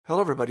Hello,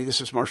 everybody. This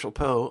is Marshall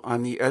Poe.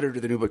 I'm the editor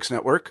of the New Books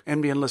Network.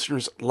 NBN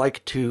listeners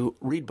like to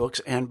read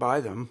books and buy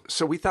them.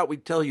 So we thought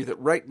we'd tell you that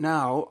right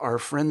now, our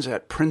friends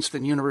at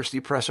Princeton University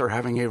Press are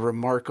having a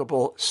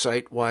remarkable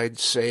site-wide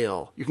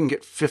sale. You can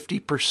get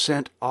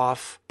 50%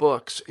 off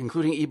books,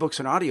 including ebooks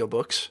and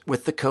audiobooks,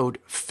 with the code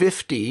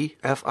 50,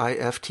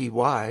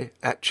 F-I-F-T-Y,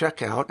 at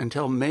checkout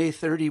until May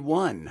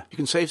 31. You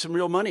can save some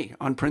real money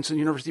on Princeton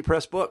University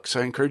Press books.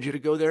 I encourage you to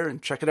go there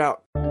and check it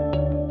out.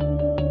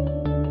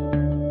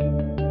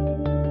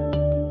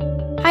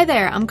 Hi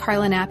there, I'm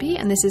Carla Nappi,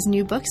 and this is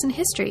New Books in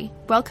History.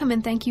 Welcome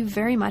and thank you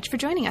very much for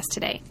joining us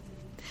today.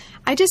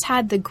 I just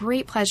had the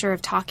great pleasure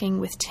of talking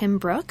with Tim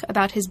Brooke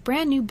about his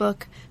brand new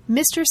book,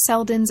 Mr.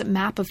 Selden's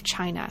Map of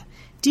China,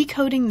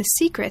 Decoding the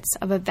Secrets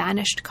of a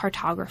Vanished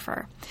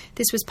Cartographer.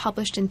 This was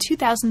published in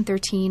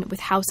 2013 with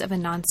House of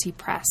Anansi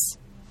Press.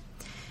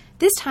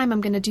 This time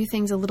I'm going to do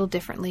things a little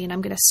differently, and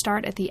I'm going to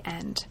start at the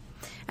end.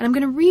 And I'm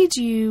going to read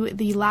you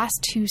the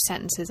last two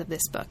sentences of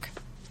this book.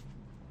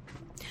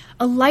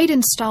 A light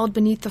installed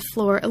beneath the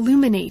floor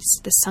illuminates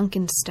the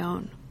sunken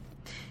stone.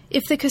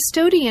 If the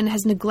custodian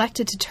has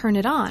neglected to turn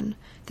it on,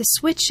 the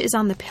switch is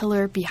on the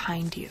pillar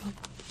behind you.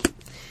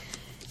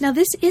 Now,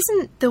 this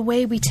isn't the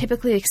way we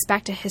typically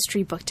expect a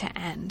history book to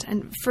end,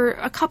 and for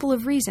a couple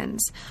of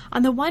reasons.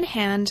 On the one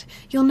hand,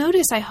 you'll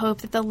notice, I hope,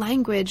 that the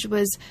language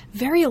was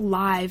very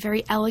alive,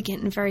 very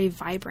elegant, and very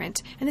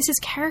vibrant, and this is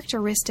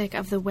characteristic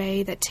of the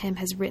way that Tim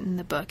has written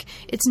the book.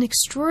 It's an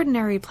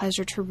extraordinary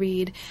pleasure to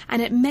read,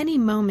 and at many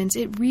moments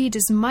it reads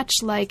as much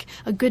like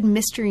a good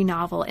mystery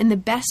novel in the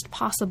best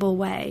possible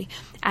way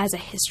as a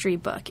history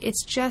book.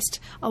 It's just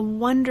a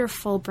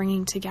wonderful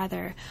bringing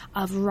together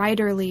of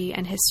writerly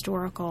and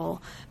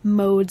historical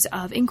modes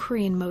of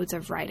inquiry and modes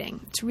of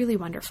writing. It's really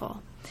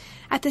wonderful.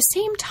 At the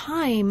same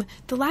time,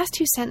 the last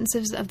two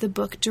sentences of the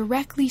book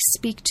directly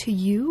speak to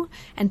you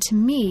and to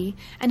me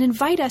and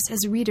invite us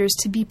as readers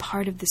to be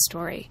part of the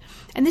story.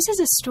 And this is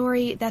a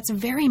story that's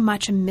very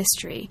much a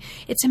mystery.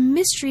 It's a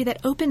mystery that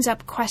opens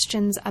up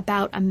questions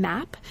about a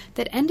map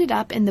that ended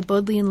up in the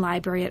Bodleian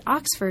Library at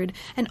Oxford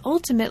and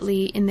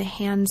ultimately in the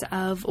hands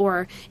of,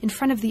 or in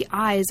front of the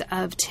eyes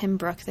of, Tim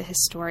Brooke, the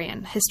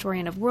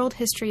historian of world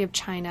history, of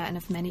China, and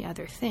of many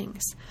other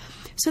things.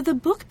 So the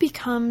book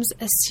becomes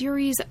a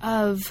series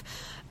of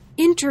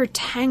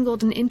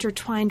intertangled and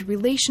intertwined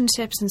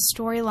relationships and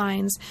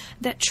storylines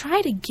that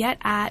try to get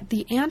at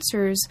the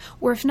answers,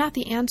 or if not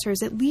the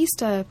answers, at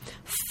least a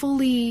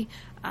fully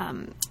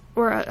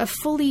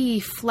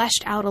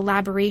fleshed out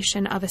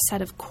elaboration of a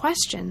set of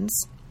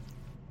questions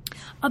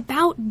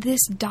about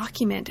this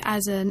document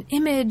as an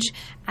image,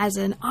 as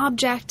an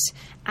object,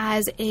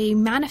 as a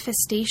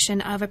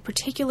manifestation of a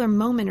particular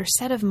moment or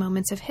set of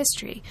moments of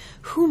history.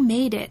 Who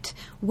made it?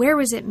 Where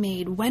was it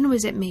made? When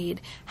was it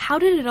made? How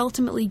did it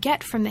ultimately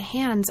get from the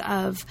hands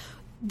of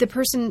the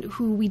person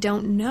who we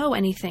don't know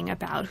anything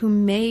about, who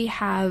may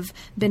have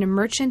been a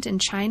merchant in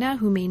China,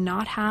 who may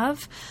not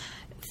have,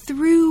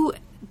 through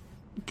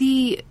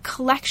the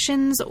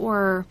collections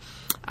or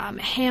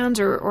hands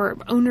or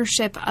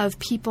ownership of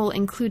people,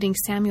 including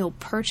Samuel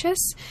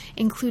Purchas,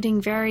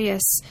 including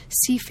various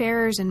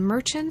seafarers and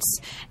merchants,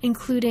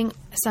 including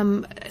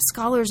some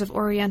scholars of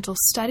Oriental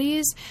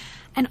studies,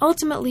 and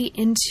ultimately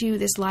into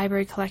this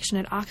library collection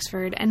at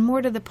Oxford. And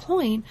more to the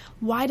point,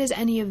 why does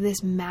any of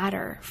this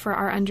matter for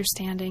our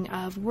understanding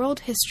of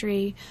world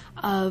history,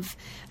 of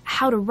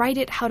how to write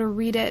it, how to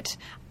read it,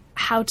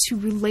 how to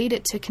relate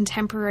it to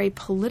contemporary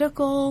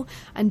political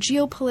and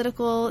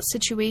geopolitical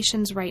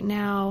situations right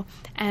now.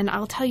 And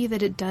I'll tell you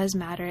that it does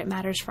matter. It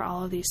matters for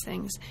all of these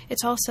things.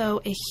 It's also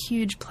a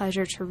huge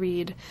pleasure to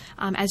read,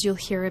 as you'll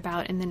hear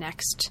about in the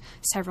next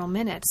several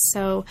minutes.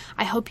 So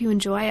I hope you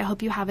enjoy. I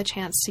hope you have a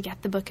chance to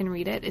get the book and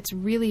read it. It's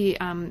really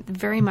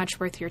very much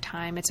worth your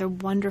time. It's a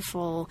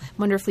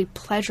wonderfully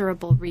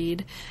pleasurable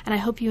read. And I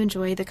hope you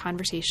enjoy the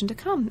conversation to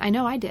come. I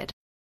know I did.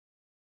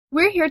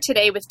 We're here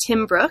today with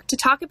Tim Brooke to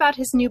talk about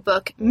his new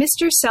book,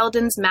 Mr.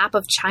 Selden's Map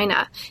of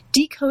China,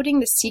 Decoding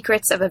the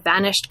Secrets of a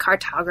Vanished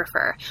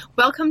Cartographer.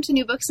 Welcome to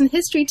New Books in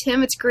History,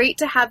 Tim. It's great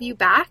to have you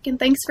back, and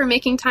thanks for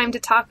making time to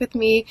talk with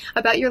me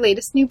about your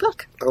latest new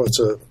book. Oh, it's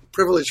a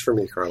privilege for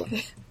me, Carla.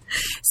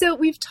 So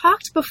we've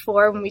talked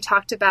before, when we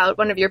talked about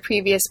one of your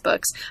previous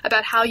books,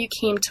 about how you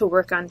came to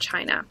work on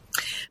China.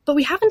 But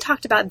we haven't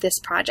talked about this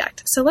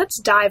project, so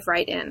let's dive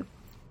right in.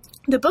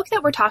 The book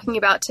that we're talking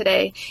about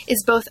today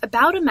is both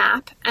about a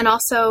map and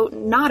also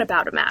not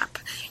about a map.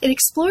 It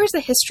explores the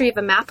history of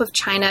a map of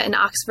China in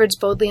Oxford's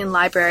Bodleian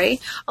Library,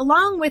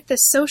 along with the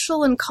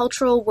social and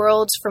cultural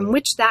worlds from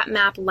which that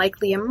map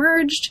likely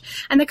emerged,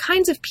 and the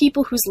kinds of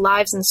people whose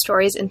lives and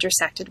stories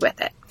intersected with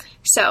it.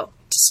 So,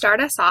 to start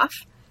us off,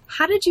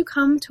 how did you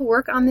come to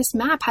work on this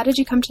map? How did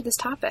you come to this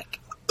topic?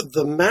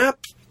 The map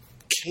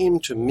came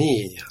to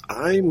me.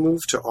 I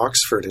moved to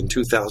Oxford in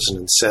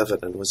 2007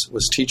 and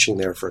was teaching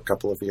there for a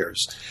couple of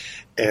years.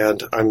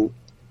 And I'm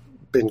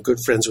been good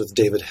friends with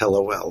David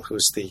Hellawell,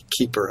 who's the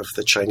keeper of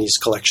the Chinese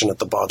collection at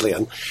the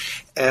Bodleian.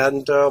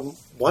 And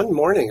one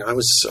morning, I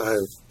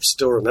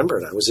still remember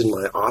it, I was in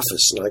my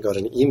office and I got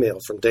an email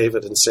from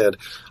David and said,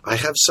 I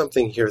have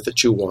something here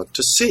that you want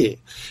to see.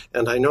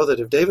 And I know that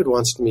if David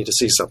wants me to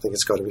see something,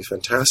 it's got to be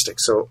fantastic.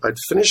 So I'd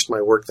finished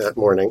my work that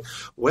morning,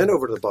 went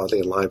over to the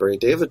Bodleian Library.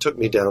 David took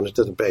me down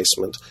into the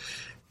basement,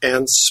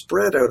 and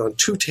spread out on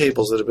two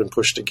tables that had been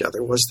pushed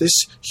together was this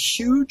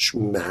huge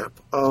map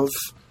of,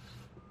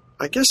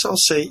 I guess I'll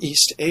say,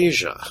 East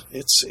Asia.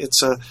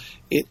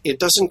 It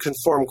doesn't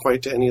conform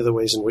quite to any of the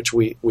ways in which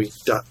we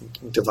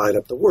divide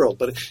up the world,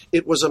 but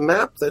it was a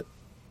map that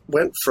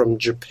went from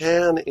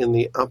Japan in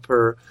the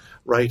upper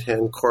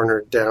right-hand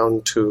corner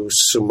down to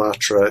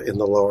Sumatra in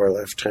the lower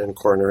left-hand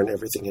corner and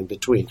everything in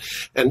between.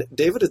 And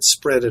David had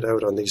spread it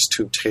out on these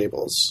two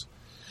tables.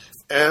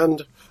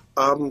 And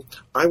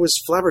I was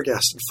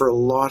flabbergasted for a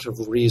lot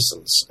of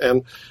reasons.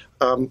 And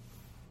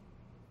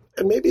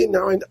maybe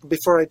now,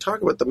 before I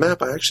talk about the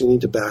map, I actually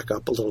need to back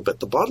up a little bit.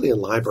 The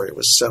Bodleian Library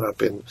was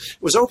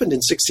was opened in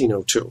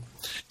 1602.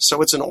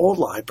 So it's an old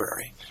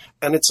library.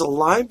 And it's a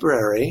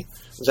library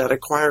that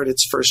acquired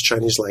its first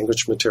Chinese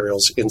language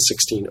materials in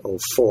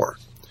 1604.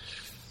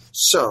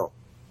 So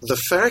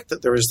the fact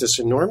that there is this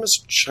enormous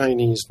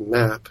Chinese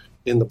map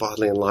in the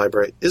Bodleian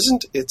Library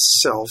isn't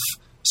itself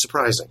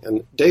surprising.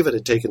 And David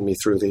had taken me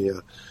through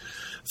the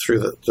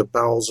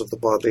bowels of the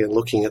Bodleian,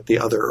 looking at the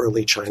other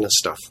early China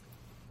stuff.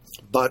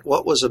 But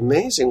what was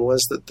amazing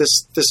was that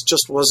this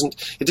just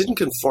it didn't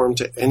conform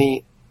to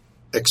any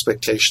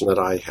expectation that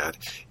I had.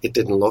 It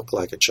didn't look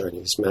like a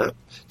Chinese map,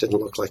 didn't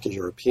look like a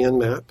European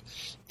map.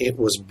 It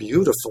was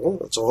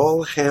beautiful. It's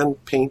all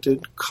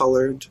hand-painted,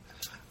 colored,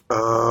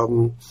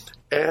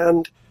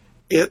 and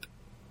it,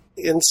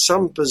 in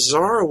some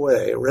bizarre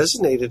way,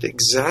 resonated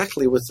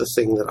exactly with the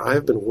thing that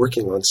I've been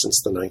working on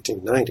since the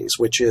 1990s,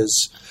 which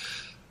is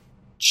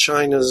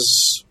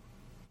China's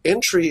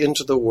entry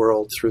into the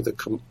world through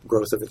the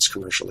growth of its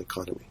commercial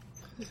economy.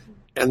 Mm-hmm.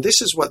 And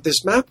this is what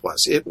this map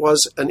was. It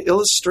was an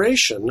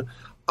illustration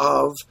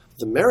of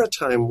the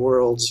maritime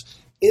worlds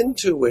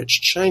into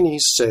which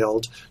Chinese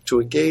sailed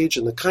to engage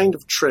in the kind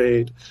of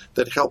trade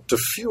that helped to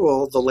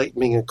fuel the late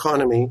Ming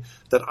economy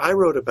that I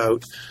wrote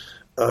about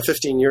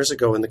 15 years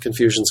ago in The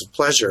Confusions of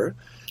Pleasure.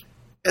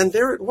 And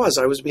there it was.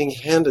 I was being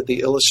handed the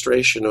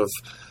illustration of,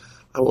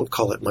 I won't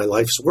call it my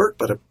life's work,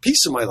 but a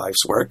piece of my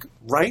life's work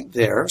right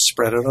there,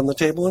 spread out on the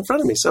table in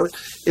front of me. So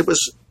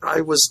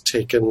I was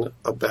taken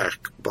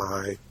aback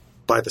by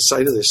the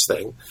sight of this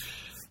thing.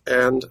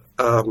 And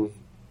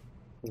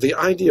the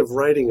idea of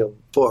writing a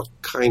book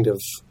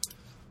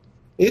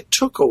it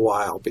took a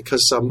while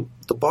because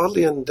the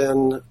Bodleian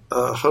then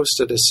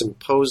hosted a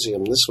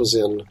symposium. This was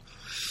in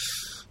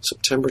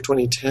September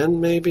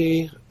 2010,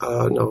 maybe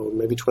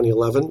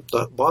 2011.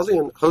 The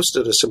Bodleian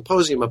hosted a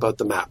symposium about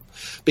the map,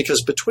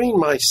 because between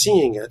my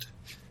seeing it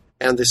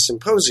and this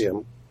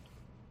symposium,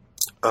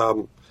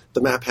 the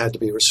map had to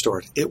be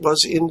restored. It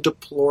was in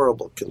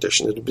deplorable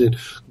condition. It had been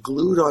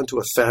glued onto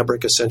a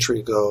fabric a century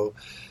ago.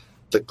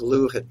 The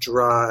glue had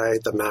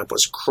dried. The map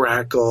was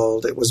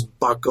crackled. It was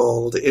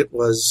buckled. It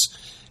was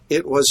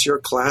your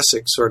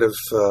classic sort of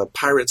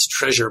pirate's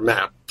treasure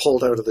map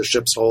pulled out of the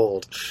ship's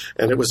hold,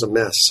 and it was a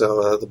mess.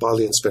 So the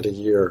Bodleian spent a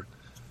year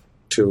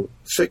to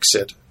fix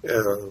it,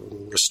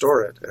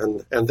 restore it,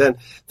 and then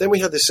we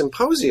had this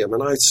symposium,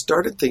 and I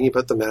started thinking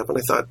about the map, and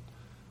I thought,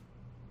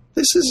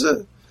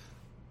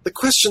 the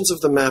questions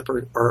of the map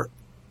are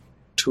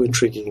too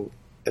intriguing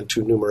and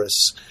too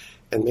numerous,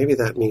 and maybe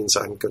that means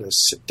I'm going to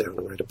sit down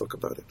and write a book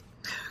about it.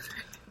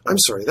 I'm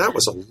sorry, that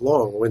was a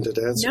long-winded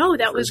answer. No,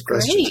 that was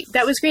great.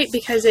 That was great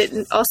because it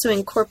also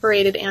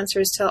incorporated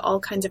answers to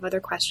all kinds of other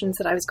questions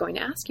that I was going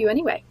to ask you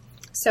anyway.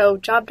 So,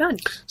 job done.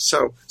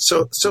 So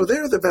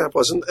there the map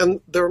was,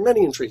 and there are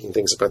many intriguing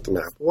things about the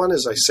map. One,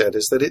 as I said,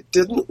 is that it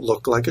didn't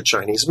look like a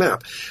Chinese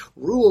map.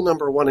 Rule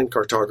number one in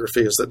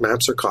cartography is that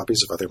maps are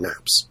copies of other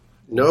maps.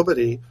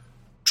 Nobody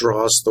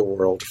draws the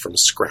world from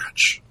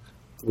scratch.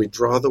 We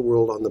draw the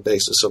world on the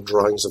basis of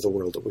drawings of the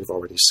world that we've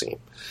already seen.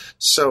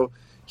 So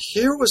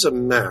here was a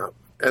map,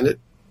 and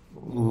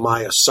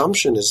my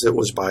assumption is it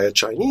was by a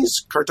Chinese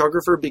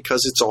cartographer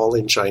because it's all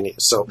in Chinese.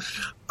 So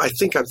I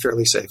think I'm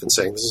fairly safe in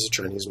saying this is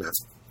a Chinese map.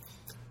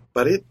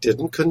 But it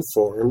didn't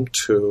conform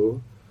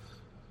to...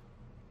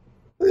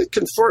 It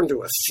conformed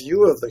to a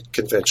few of the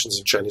conventions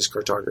of Chinese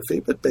cartography,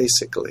 but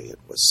basically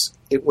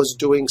it was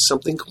doing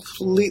something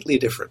completely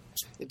different.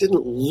 It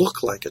didn't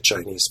look like a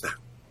Chinese map.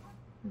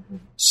 Mm-hmm.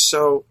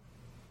 So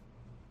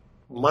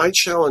my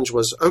challenge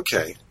was,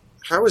 okay,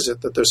 how is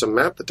it that there's a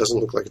map that doesn't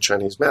look like a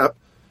Chinese map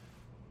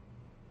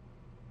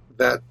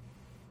that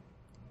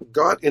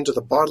got into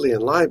the Bodleian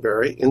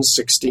Library in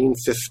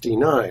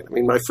 1659? I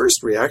mean, my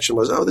first reaction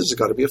was, this has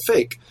got to be a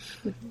fake.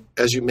 Mm-hmm.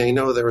 As you may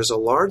know, there is a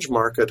large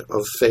market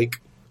of fake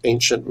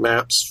ancient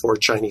maps for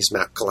Chinese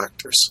map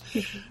collectors.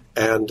 Mm-hmm.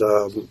 And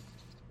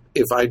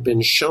if I'd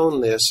been shown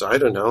this, I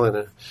don't know,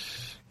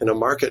 in a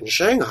market in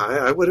Shanghai,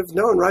 I would have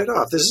known right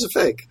off, this is a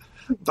fake.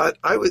 But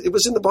it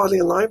was in the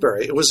Bodleian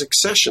Library. It was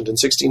accessioned in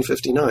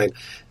 1659.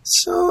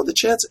 So the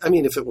chance, I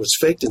mean, if it was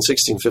faked in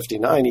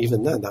 1659,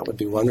 even then, that would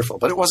be wonderful.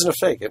 But it wasn't a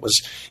fake. It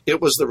was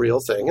the real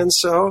thing. And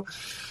so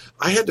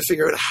I had to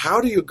figure out,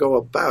 how do you go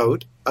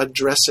about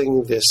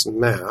addressing this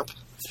map?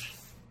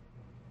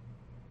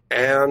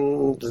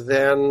 And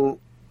then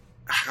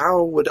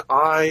how would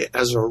I,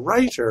 as a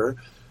writer,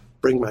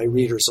 bring my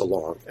readers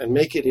along and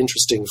make it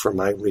interesting for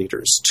my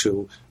readers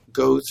to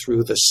go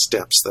through the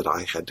steps that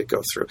I had to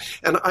go through?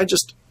 And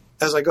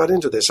as I got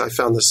into this, I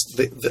found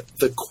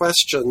the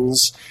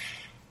questions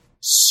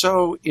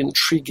so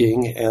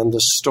intriguing and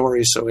the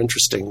story so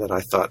interesting that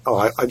I thought,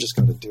 I've just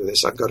got to do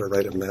this. I've got to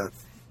write a map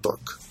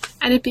book.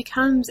 And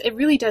it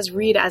really does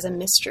read as a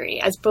mystery,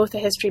 as both a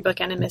history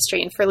book and a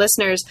mystery. And for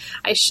listeners,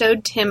 I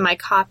showed Tim my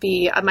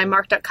my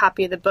marked up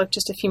copy of the book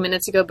just a few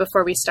minutes ago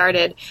before we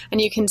started.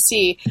 And you can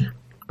see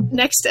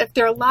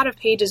there are a lot of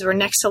pages where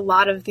next to a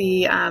lot of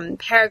the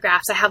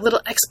paragraphs, I have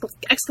little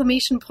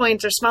exclamation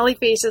points or smiley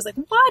faces like,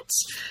 what?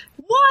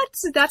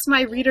 That's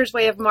my reader's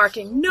way of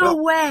marking. No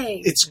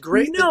way. It's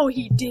great. No,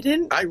 he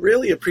didn't. I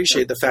really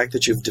appreciate the fact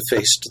that you've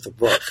defaced the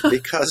book,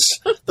 because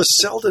the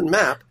Selden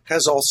map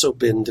has also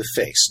been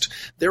defaced.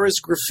 There is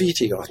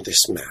graffiti on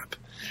this map.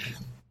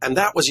 And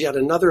that was yet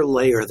another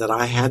layer that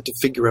I had to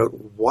figure out,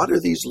 what are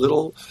these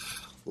little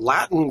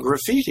Latin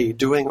graffiti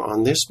doing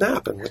on this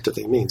map, and what do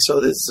they mean?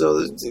 So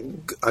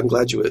I'm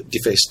glad you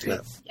defaced the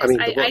map.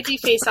 Yes, I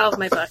deface all of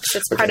my books.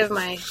 It's part of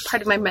my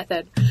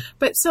method.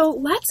 But so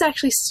let's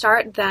actually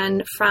start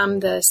then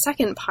from the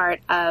second part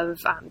of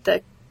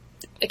the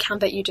account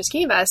that you just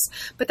gave us.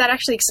 But that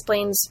actually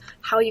explains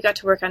how you got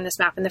to work on this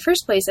map in the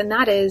first place, and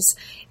that is,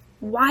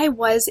 why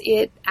was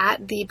it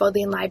at the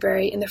Bodleian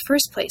Library in the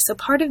first place? So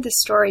part of the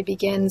story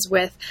begins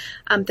with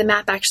the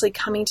map actually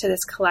coming to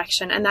this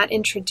collection, and that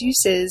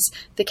introduces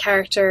the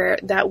character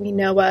that we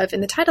know of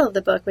in the title of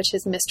the book, which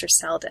is Mr.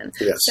 Selden.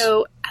 Yes.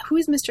 So who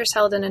is Mr.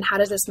 Selden, and how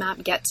does this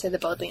map get to the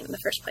Bodleian in the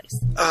first place?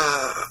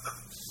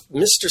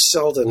 Mr.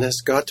 Selden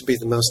has got to be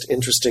the most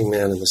interesting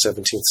man in the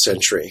 17th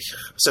century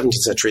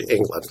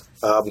England.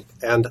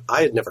 And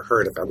I had never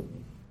heard of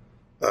him.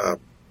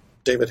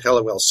 David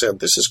Helliwell said,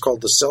 this is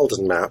called the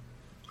Selden map.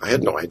 I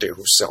had no idea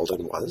who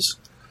Selden was.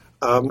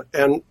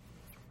 And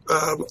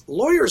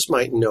lawyers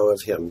might know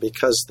of him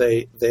because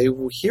they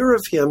hear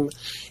of him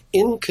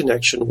in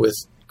connection with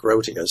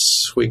Grotius,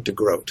 Huig de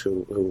Groot,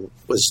 who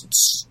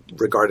was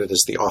regarded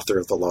as the author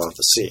of the Law of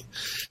the Sea.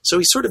 So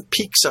he sort of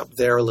peaks up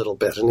there a little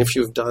bit, and if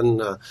you've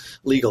done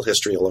legal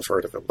history, you'll have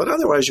heard of him. But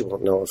otherwise, you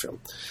won't know of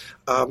him.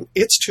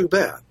 It's too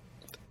bad.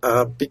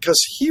 Because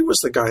he was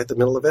the guy at the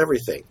middle of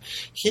everything.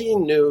 He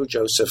knew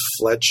Joseph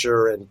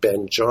Fletcher and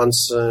Ben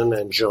Jonson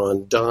and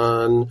John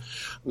Donne.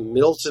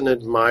 Milton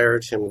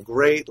admired him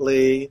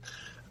greatly.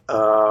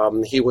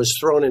 He was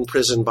thrown in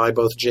prison by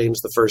both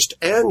James I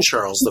and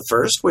Charles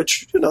I,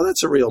 which,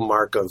 that's a real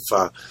mark of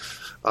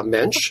a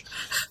mensch.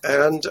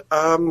 And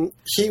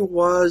he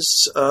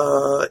was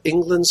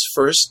England's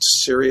first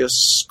serious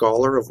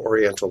scholar of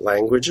Oriental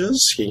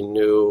languages. He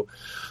knew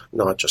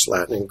not just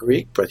Latin and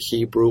Greek, but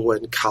Hebrew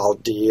and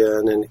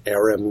Chaldean and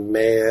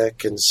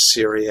Aramaic and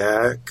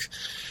Syriac.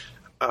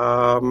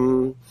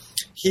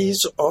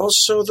 He's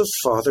also the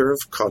father of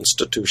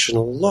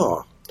constitutional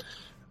law.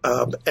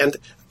 And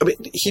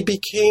he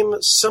became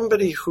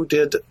somebody who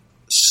did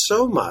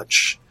so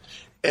much,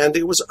 and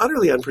it was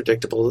utterly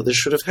unpredictable that this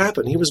should have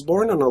happened. He was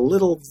born in a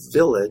little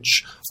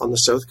village on the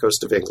south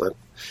coast of England.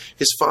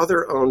 His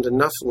father owned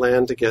enough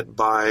land to get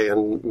by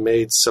and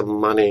made some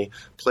money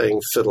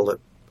playing fiddle at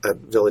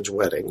village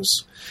weddings.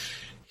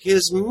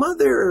 His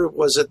mother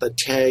was at the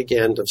tag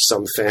end of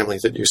some family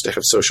that used to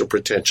have social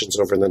pretensions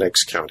over in the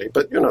next county.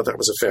 But, that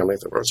was a family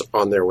that was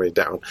on their way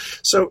down.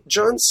 So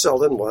John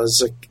Selden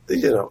was,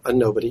 a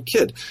nobody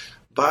kid.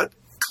 But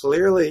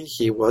clearly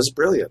he was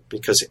brilliant,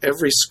 because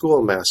every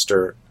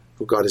schoolmaster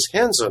who got his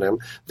hands on him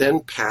then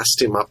passed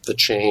him up the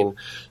chain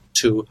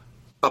to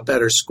a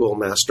better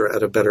schoolmaster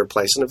at a better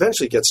place, and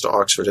eventually gets to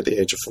Oxford at the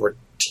age of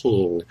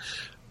 14.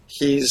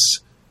 He's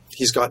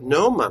got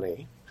no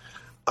money.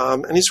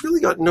 And he's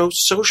really got no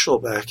social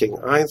backing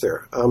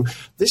either.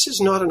 This is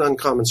not an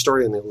uncommon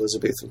story in the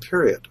Elizabethan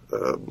period.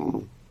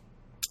 Ben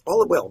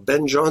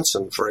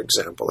Jonson, for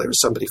example, there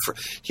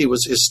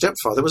was his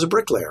stepfather was a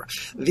bricklayer.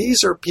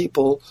 These are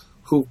people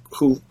who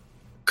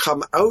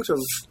come out of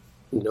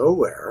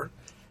nowhere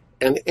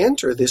and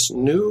enter this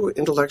new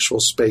intellectual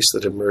space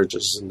that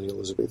emerges in the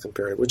Elizabethan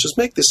period, which is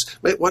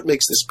what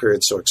makes this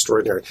period so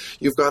extraordinary.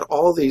 You've got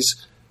all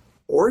these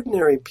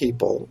ordinary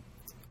people,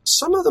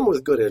 some of them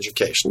with good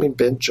education.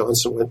 Ben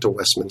Jonson went to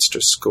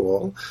Westminster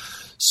School.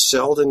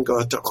 Selden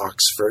got to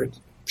Oxford.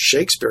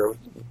 Shakespeare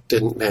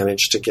didn't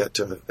manage to get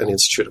to an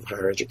institute of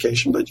higher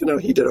education, but,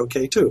 he did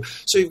okay too.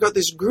 So you've got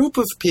this group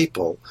of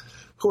people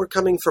who are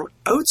coming from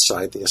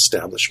outside the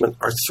establishment,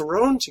 are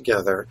thrown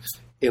together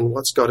in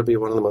what's got to be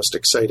one of the most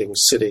exciting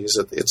cities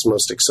at its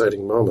most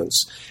exciting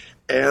moments,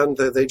 and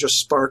they just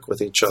spark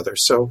with each other.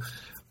 So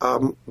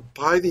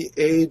by the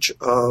age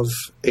of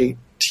 18,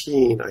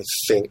 1913, I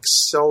think,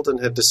 Selden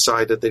had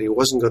decided that he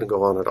wasn't going to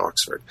go on at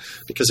Oxford.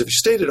 Because if you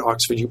stayed at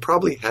Oxford, you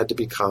probably had to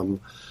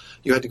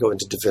go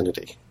into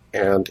divinity.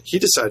 And he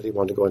decided he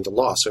wanted to go into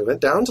law. So he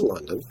went down to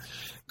London,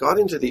 got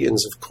into the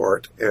Inns of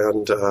Court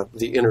and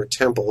the Inner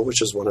Temple,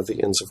 which is one of the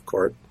Inns of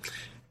Court,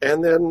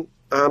 and then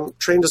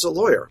trained as a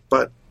lawyer.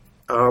 But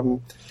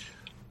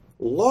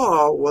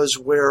law was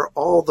where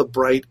all the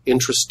bright,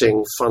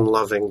 interesting,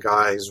 fun-loving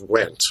guys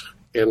went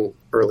in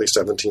early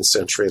 17th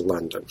century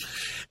London.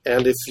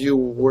 And if you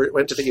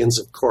went to the Inns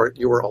of Court,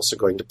 you were also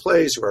going to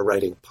plays, you were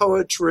writing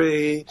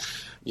poetry,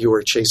 you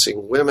were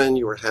chasing women,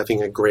 you were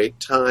having a great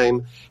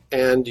time,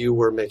 and you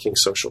were making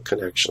social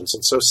connections.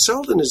 And so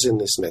Selden is in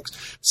this mix.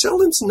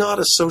 Selden's not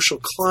a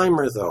social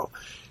climber, though.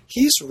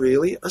 He's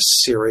really a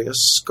serious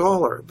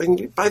scholar.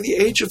 By the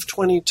age of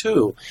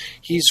 22,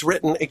 he's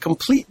written a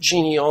complete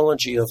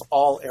genealogy of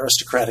all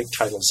aristocratic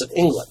titles in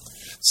England.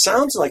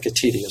 Sounds like a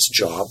tedious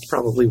job,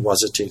 probably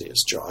was a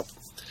tedious job,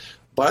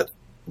 but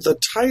the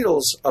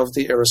titles of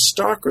the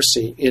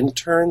aristocracy in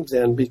turn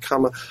then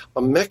become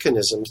a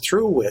mechanism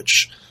through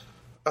which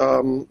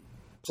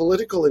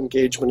political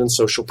engagement and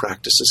social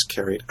practice is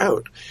carried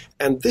out.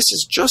 And this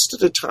is just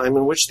at a time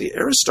in which the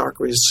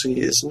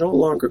aristocracy is no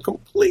longer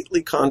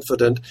completely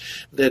confident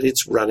that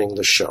it's running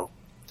the show.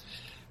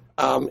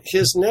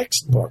 His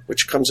next book,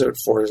 which comes out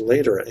 4 years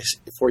later,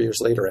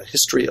 A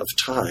History of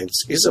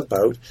Tithes, is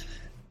about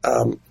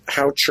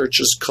how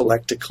churches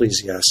collect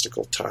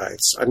ecclesiastical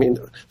tithes.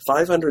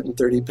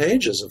 530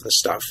 pages of the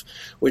stuff,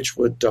 which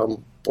would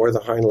bore the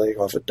hind leg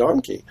off a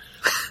donkey.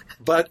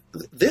 But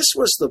this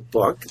was the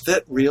book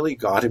that really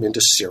got him into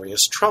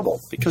serious trouble,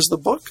 because the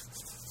book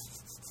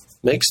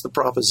makes the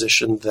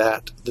proposition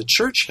that the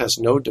church has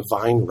no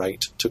divine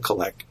right to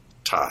collect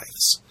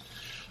tithes.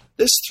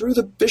 This threw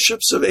the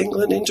bishops of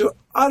England into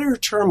utter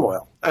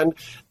turmoil.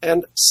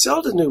 And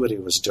Selden knew what he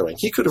was doing.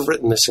 He could have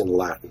written this in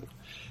Latin,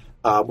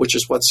 which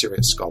is what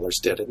serious scholars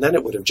did. And then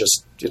it would have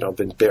just,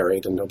 been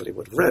buried and nobody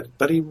would have read it.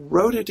 But he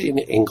wrote it in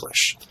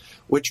English,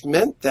 which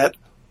meant that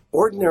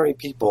ordinary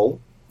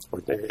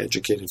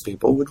educated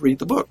people would read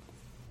the book.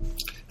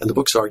 And the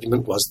book's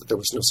argument was that there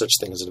was no such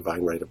thing as a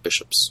divine right of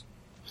bishops.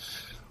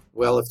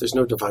 Well, if there's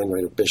no divine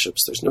right of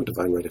bishops, there's no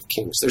divine right of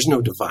kings. There's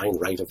no divine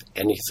right of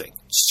anything.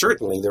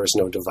 Certainly there is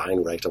no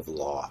divine right of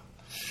law.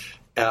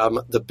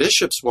 The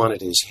bishops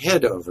wanted his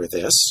head over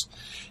this,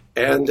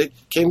 and it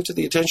came to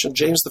the attention of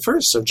James I.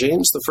 So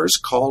James I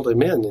called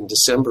him in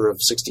December of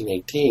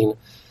 1618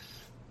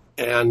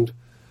 and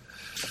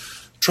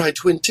tried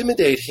to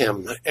intimidate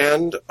him.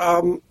 And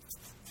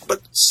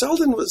but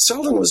Selden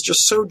was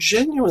just so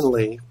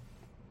genuinely,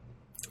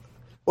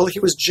 he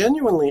was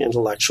genuinely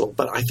intellectual,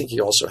 but I think he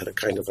also had a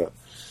kind of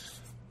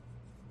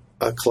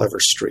a clever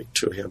streak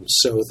to him.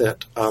 So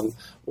that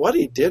what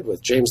he did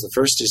with James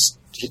I is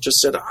he just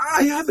said,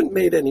 I haven't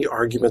made any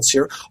arguments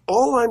here.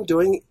 All I'm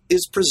doing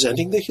is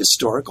presenting the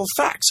historical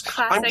facts.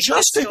 Classic I'm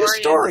just a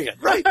historian.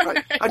 Right.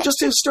 I'm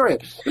just a historian.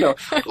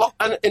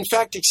 And in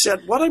fact, he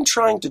said, what I'm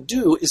trying to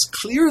do is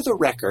clear the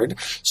record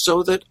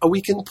so that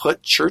we can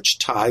put church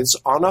tithes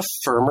on a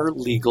firmer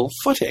legal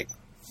footing.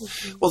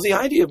 Mm-hmm. Well, the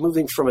idea of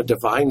moving from a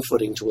divine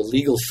footing to a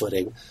legal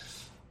footing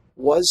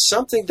was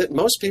something that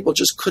most people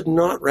just could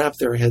not wrap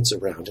their heads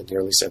around in the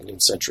early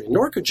 17th century,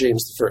 nor could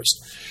James I.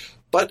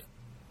 But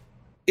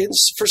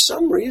for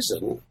some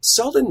reason,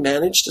 Selden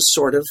managed to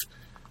sort of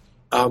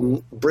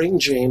bring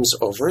James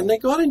over, and they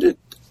got into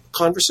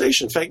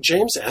conversation. In fact,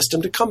 James asked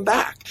him to come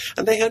back,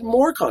 and they had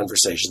more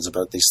conversations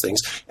about these things.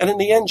 And in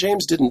the end,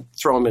 James didn't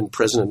throw him in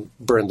prison and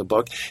burn the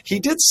book. He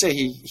did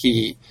say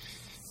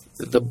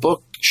the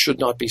book should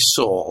not be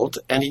sold,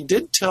 and he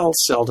did tell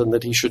Selden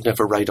that he should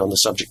never write on the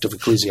subject of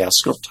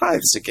ecclesiastical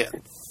tithes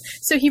again.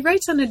 So he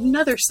writes on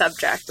another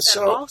subject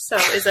that also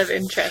is of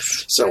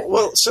interest. So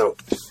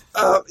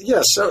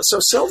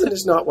Selden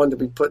is not one to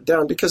be put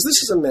down, because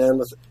this is a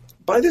man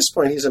by this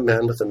point, he's a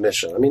man with a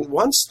mission.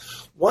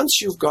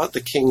 Once you've got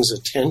the king's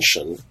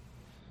attention,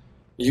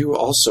 you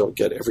also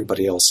get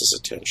everybody else's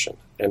attention.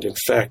 And in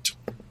fact,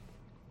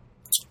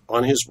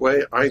 on his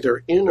way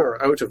either in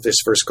or out of this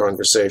first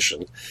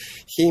conversation,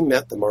 he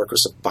met the Marquis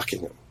of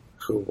Buckingham,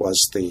 who was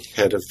the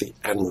head of the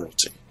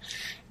Admiralty.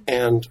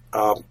 And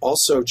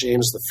also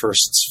James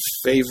I's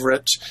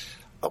favorite,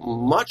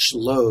 much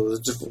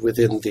loathed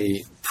within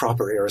the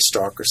proper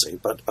aristocracy,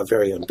 but a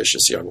very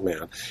ambitious young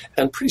man,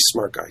 and pretty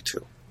smart guy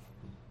too.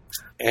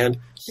 And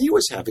he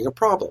was having a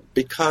problem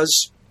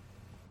because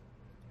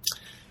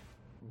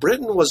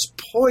Britain was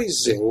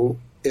poising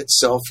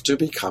itself to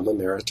become a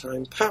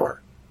maritime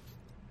power.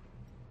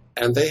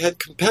 And they had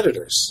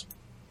competitors.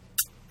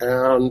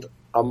 And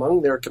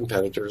among their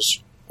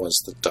competitors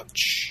was the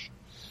Dutch.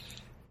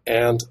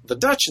 And the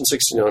Dutch in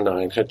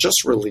 1609 had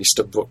just released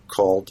a book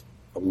called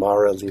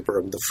Mare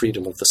Liberum, The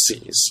Freedom of the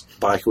Seas,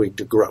 by Huig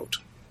de Groot,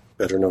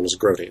 better known as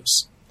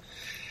Grotius.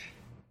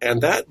 And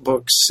that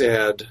book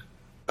said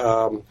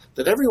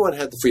that everyone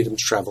had the freedom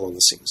to travel on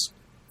the seas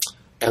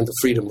and the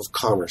freedom of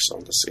commerce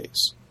on the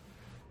seas.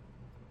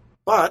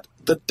 But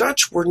the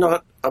Dutch were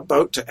not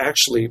about to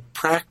actually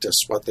practice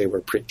what they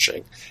were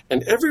preaching.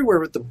 And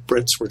everywhere the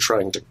Brits were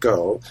trying to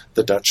go,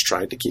 the Dutch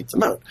tried to keep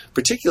them out.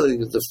 Particularly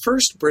the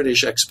first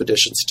British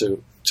expeditions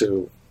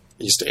to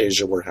East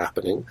Asia were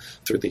happening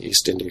through the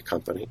East India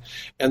Company,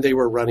 and they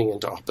were running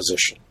into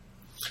opposition.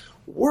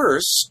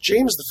 Worse,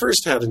 James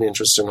I had an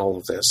interest in all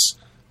of this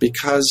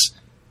because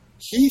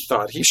he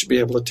thought he should be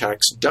able to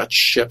tax Dutch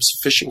ships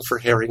fishing for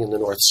herring in the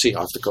North Sea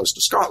off the coast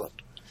of Scotland.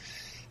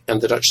 And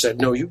the Dutch said,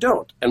 no, you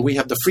don't. And we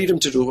have the freedom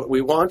to do what we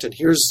want, and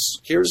here's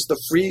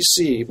the free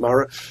sea,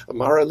 mare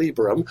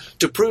liberum,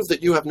 to prove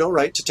that you have no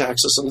right to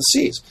tax us on the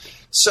seas.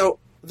 So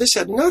this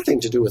had nothing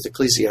to do with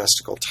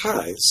ecclesiastical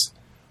tithes,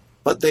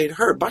 but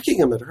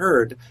Buckingham had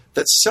heard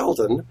that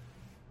Selden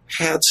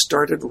had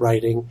started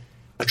writing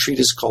a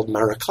treatise called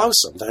Mare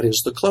Clausum, that is,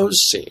 the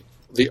closed sea,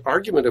 the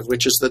argument of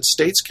which is that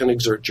states can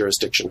exert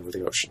jurisdiction over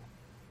the ocean.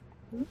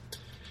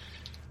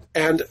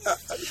 And,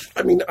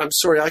 I'm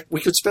sorry, we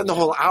could spend the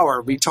whole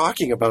hour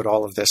talking about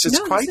all of this. It's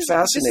quite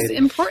fascinating. This is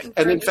important.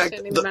 And in fact,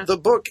 the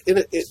book,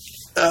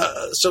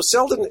 so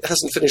Selden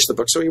hasn't finished the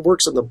book, so he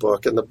works on the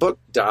book, and the book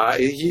dies.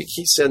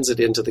 He sends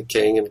it in to the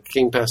king, and the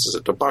king passes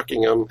it to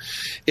Buckingham.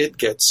 It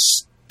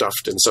gets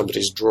stuffed in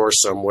somebody's drawer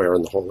somewhere,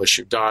 and the whole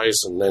issue dies,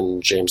 and then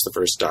James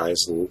I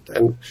dies.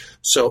 And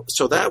so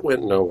that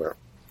went nowhere.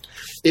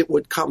 It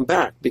would come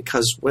back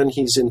because when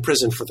he's in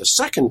prison for the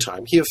second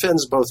time, he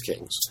offends both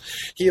kings.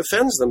 He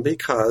offends them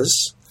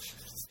because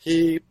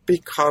he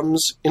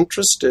becomes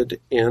interested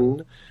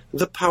in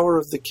the power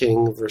of the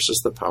king versus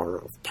the power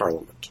of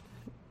Parliament.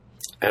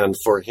 And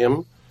for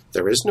him,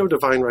 there is no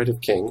divine right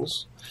of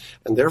kings,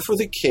 and therefore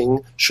the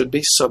king should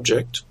be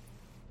subject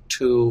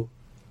to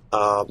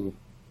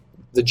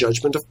the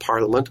judgment of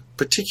Parliament,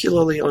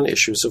 particularly on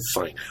issues of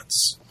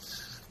finance.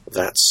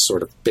 That's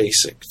sort of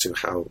basic to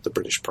how the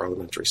British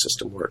parliamentary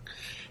system worked.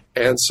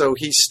 And so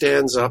he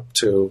stands up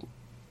to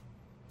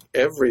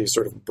every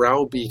sort of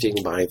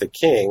browbeating by the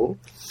king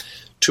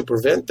to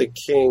prevent the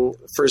king,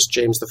 first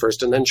James I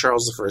and then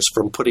Charles I,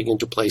 from putting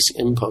into place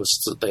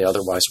imposts that they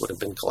otherwise would have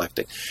been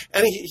collecting.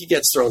 And he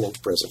gets thrown into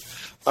prison.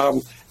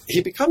 He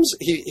becomes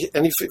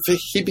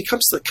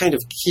the kind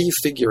of key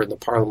figure in the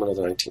Parliament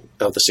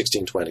of the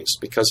 1620s,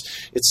 because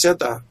it's said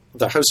that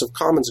the House of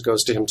Commons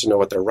goes to him to know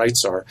what their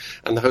rights are,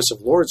 and the House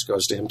of Lords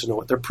goes to him to know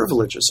what their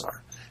privileges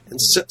are. And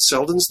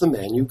Selden's the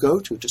man you go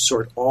to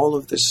sort all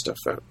of this stuff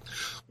out.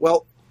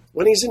 Well,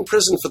 when he's in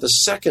prison for the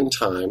second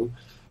time,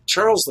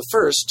 Charles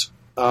I,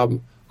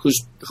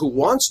 who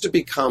wants to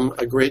become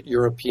a great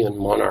European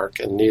monarch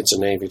and needs a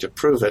navy to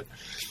prove it,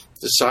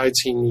 decides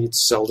he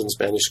needs Selden's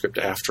manuscript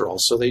after all.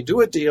 So they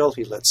do a deal.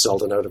 He lets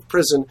Selden out of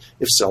prison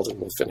if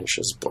Selden will finish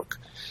his book.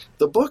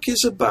 The book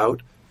is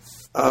about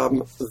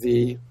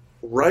the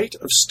right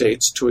of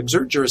states to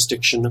exert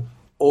jurisdiction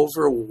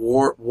over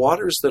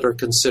waters that are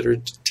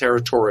considered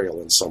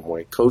territorial in some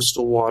way,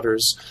 coastal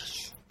waters,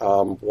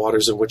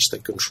 waters in which they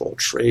control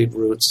trade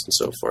routes and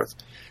so forth.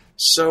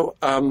 So,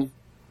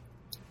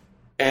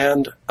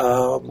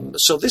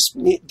 so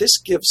this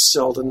gives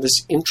Selden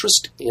this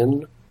interest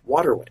in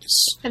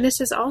waterways. And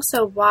this is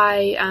also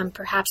why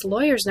perhaps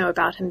lawyers know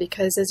about him,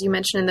 because, as you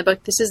mentioned in the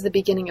book, this is the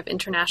beginning of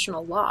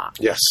international law.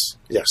 Yes.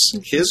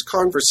 His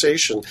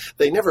conversation,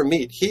 they never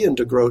meet. He and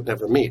de Groot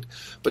never meet.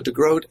 But de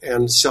Groot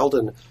and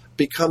Selden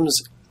become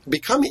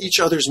each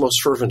other's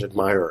most fervent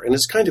admirer. And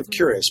it's kind of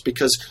curious,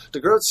 because de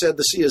Groot said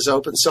the sea is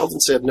open. Selden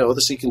said, no,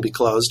 the sea can be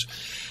closed.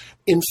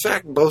 In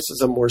fact, both of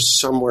them were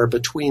somewhere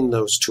between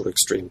those two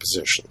extreme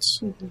positions.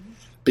 Mm-hmm.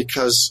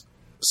 Because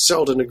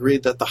Selden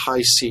agreed that the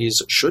high seas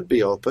should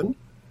be open,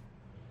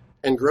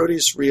 and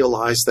Grotius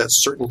realized that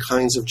certain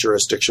kinds of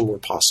jurisdiction were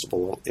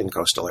possible in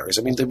coastal areas.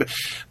 I mean,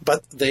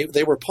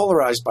 they were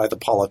polarized by the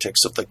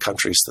politics of the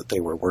countries that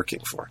they were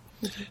working for.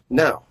 Mm-hmm.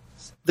 Now,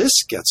 this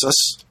gets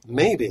us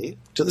maybe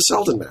to the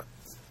Selden map,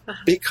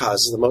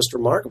 because the most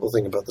remarkable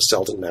thing about the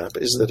Selden map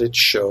is that it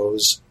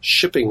shows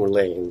shipping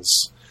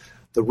lanes,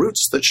 the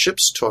routes that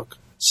ships took.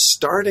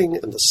 Starting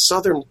in the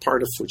southern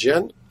part of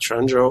Fujian,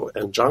 Quanzhou,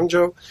 and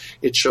Zhangzhou,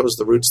 it shows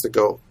the routes that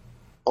go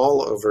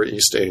all over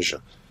East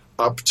Asia,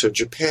 up to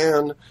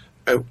Japan,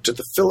 out to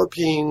the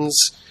Philippines,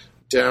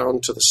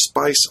 down to the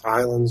Spice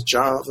Islands,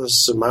 Java,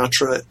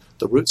 Sumatra,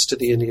 the routes to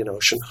the Indian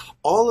Ocean.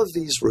 All of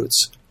these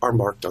routes are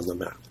marked on the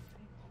map.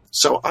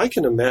 So I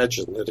can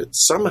imagine that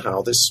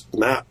somehow this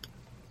map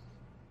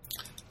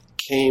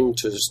came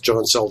to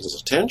John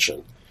Selden's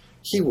attention.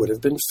 He would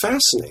have been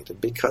fascinated,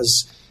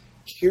 because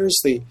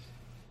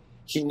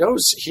he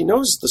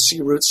knows the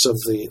sea routes of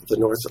the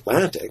North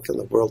Atlantic and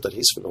the world that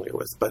he's familiar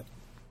with, but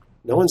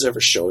no one's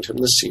ever showed him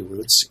the sea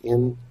routes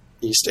in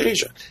East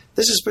Asia.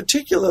 This is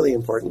particularly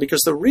important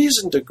because the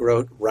reason de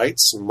Groot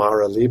writes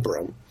Mare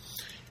Liberum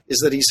is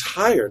that he's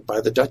hired by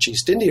the Dutch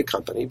East India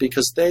Company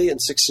because they, in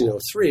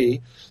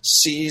 1603,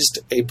 seized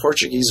a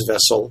Portuguese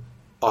vessel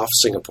off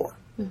Singapore.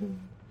 Mm-hmm.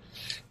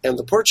 And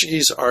the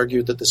Portuguese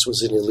argued that this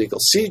was an illegal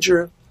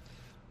seizure.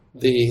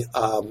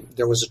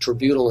 There was a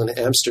tribunal in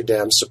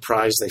Amsterdam,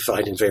 surprised they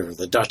find in favor of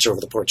the Dutch over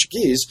the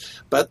Portuguese,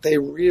 but they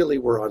really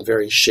were on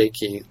very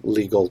shaky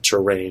legal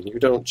terrain. You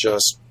don't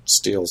just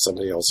steal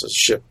somebody else's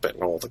ship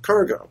and all the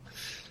cargo.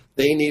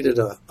 They needed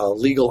a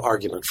legal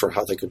argument for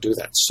how they could do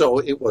that. So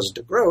it was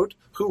de Groot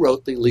who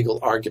wrote the legal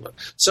argument.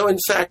 So in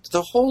fact,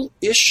 the whole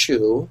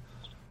issue,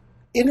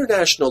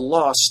 international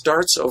law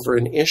starts over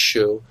an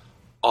issue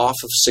off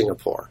of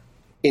Singapore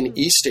in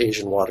East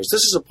Asian waters.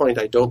 This is a point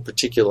I don't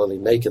particularly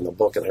make in the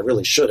book, and I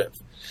really should have,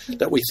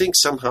 that we think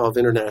somehow of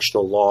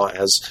international law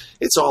as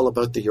it's all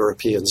about the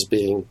Europeans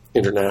being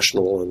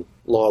international and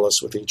lawless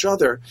with each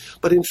other.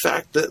 But in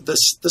fact, the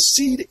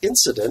seed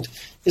incident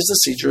is the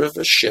seizure of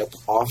a ship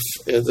off,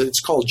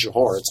 it's called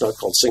Johor, it's not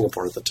called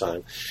Singapore at the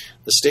time,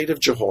 the state of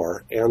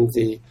Johor, and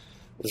the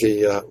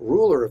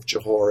ruler of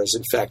Johor is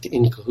in fact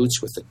in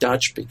cahoots with the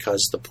Dutch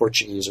because the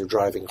Portuguese are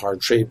driving hard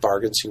trade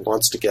bargains. He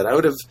wants to get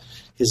out of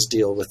his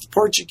deal with the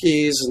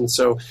Portuguese. And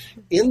so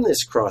in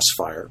this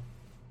crossfire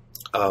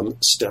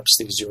steps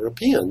these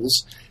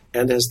Europeans.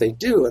 And as they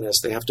do, and as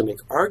they have to make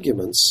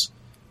arguments,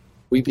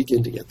 we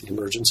begin to get the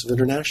emergence of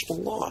international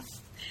law.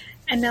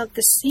 And now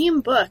the same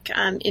book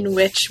in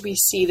which we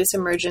see this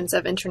emergence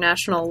of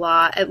international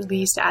law, at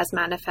least as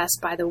manifest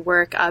by the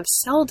work of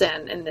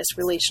Selden in this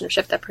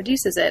relationship that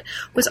produces it,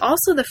 was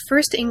also the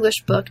first English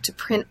book to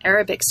print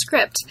Arabic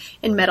script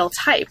in metal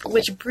type,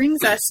 which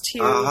brings us to...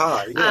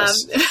 yes.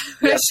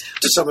 Yes,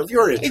 to some of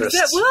your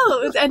interests.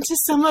 Well, and to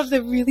some of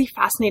the really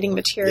fascinating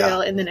material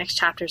in the next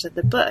chapters of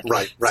the book.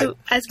 Right. So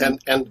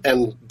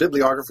and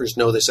bibliographers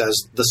know this as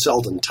the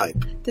Selden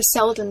type. The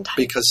Selden type.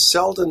 Because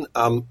Selden...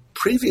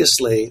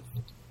 previously,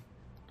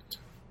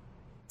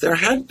 there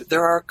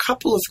are a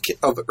couple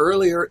of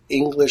earlier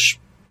English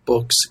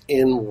books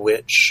in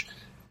which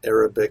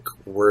Arabic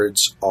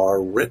words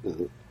are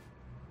written,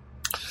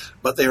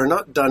 but they are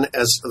not done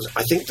as,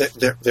 I think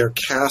that they're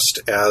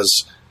cast as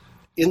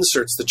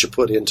inserts that you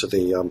put into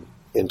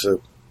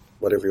into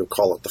whatever you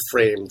call it, the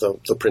frame,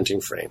 the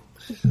printing frame.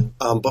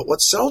 Mm-hmm. But what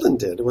Selden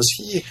did was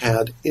he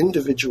had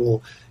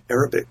individual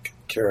Arabic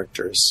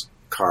characters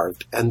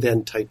carved and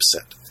then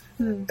typeset.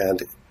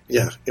 And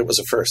yeah, it was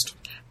a first.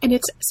 And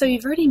so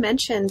you've already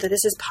mentioned that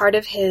this is part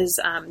of his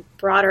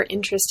broader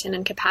interest in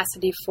and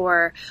capacity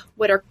for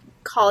what are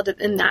called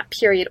in that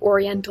period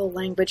Oriental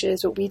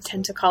languages, what we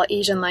tend to call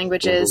Asian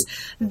languages.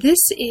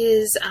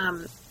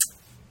 Mm-hmm.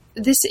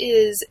 This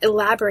is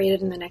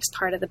elaborated in the next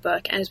part of the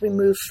book as we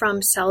move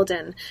from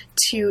Selden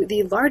to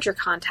the larger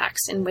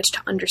context in which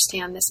to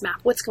understand this map.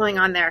 What's going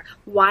on there?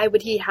 Why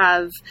would he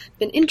have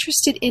been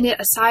interested in it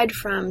aside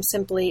from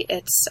simply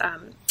its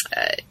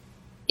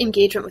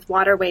engagement with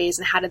waterways,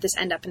 and how did this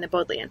end up in the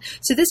Bodleian?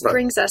 So this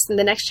brings us, in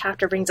the next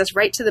chapter, brings us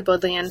right to the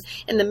Bodleian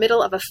in the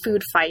middle of a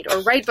food fight,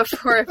 or right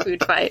before a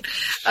food fight.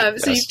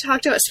 So you've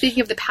talked about,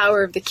 speaking of the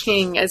power of the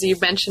king, as you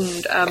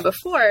mentioned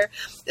before,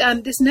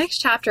 this next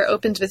chapter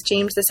opens with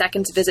James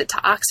II's visit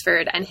to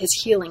Oxford and his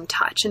healing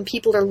touch, and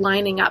people are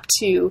lining up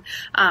to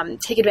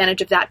take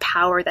advantage of that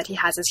power that he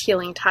has, his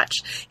healing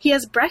touch. He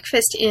has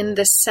breakfast in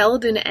the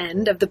Selden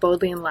end of the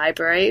Bodleian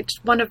Library.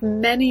 It's one of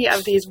many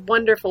of these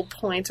wonderful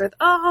points where,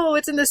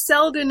 it's in the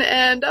Selden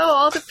end.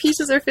 All the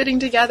pieces are fitting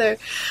together.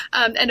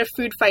 And a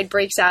food fight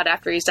breaks out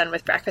after he's done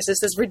with breakfast. It's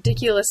this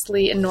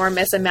ridiculously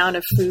enormous amount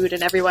of food,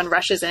 and everyone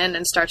rushes in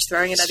and starts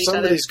throwing it at each other.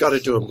 Somebody's got to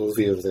do a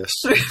movie of this.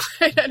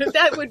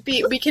 That would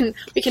be, we can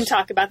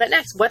talk about that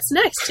next. What's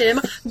next, Tim?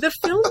 The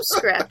film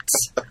script.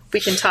 We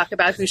can talk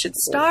about who should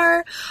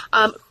star,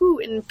 who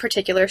in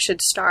particular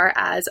should star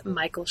as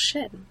Michael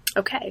Shinn.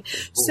 Okay,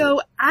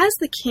 so as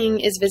the king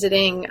is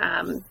visiting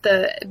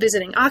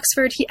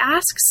Oxford, he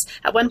asks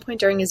at one point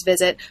during his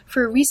visit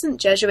for a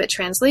recent Jesuit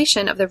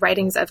translation of the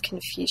writings of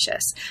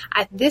Confucius.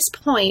 At this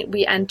point,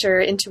 we enter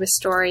into a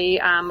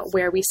story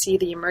where we see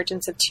the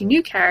emergence of two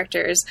new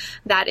characters.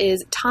 That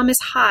is Thomas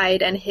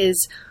Hyde and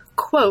his,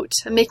 quote,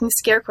 I'm making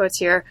scare quotes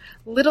here,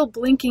 little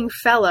blinking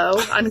fellow,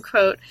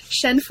 unquote,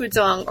 Shen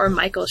Fuzong, or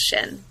Michael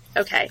Shinn.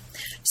 Okay,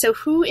 so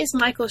who is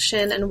Michael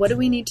Shinn, and what do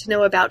we need to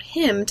know about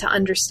him to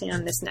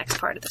understand this next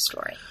part of the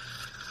story?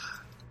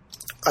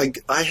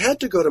 I had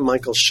to go to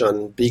Michael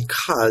Shinn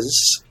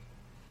because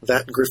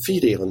that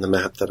graffiti on the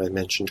map that I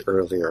mentioned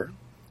earlier,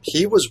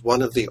 he was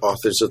one of the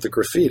authors of the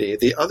graffiti.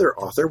 The other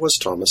author was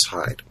Thomas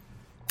Hyde.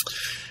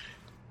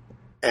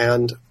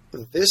 And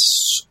this,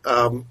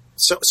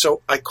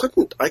 so I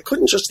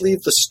couldn't just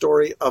leave the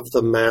story of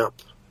the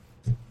map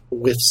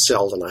with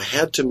Selden. I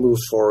had to move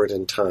forward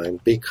in time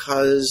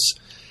because,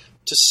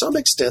 to some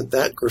extent,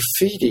 that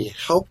graffiti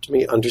helped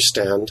me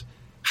understand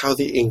how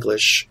the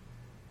English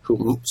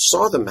who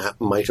saw the map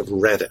might have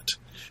read it.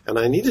 And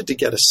I needed to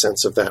get a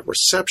sense of that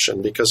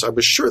reception because I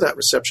was sure that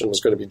reception was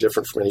going to be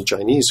different from any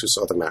Chinese who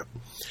saw the map.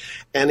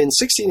 And in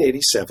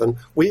 1687,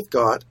 we've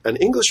got an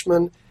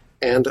Englishman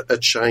and a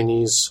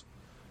Chinese,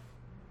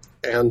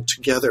 and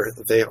together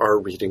they are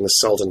reading the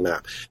Selden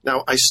map.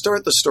 Now, I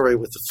start the story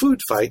with the food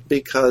fight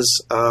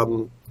because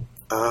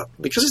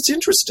it's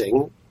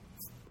interesting,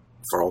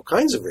 for all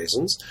kinds of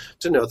reasons,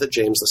 to know that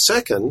James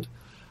II,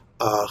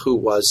 who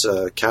was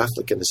a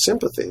Catholic in his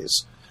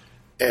sympathies,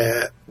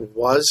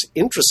 was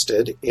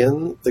interested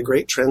in the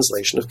great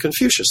translation of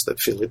Confucius that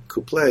Philippe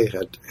Couplet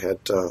had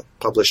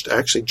published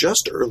actually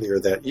just earlier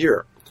that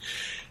year.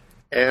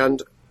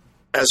 And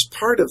as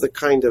part of the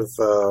kind of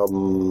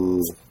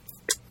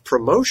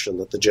promotion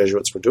that the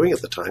Jesuits were doing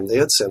at the time, they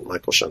had sent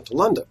Michael Shun to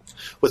London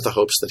with the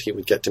hopes that he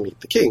would get to meet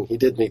the king. He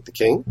did meet the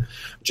king.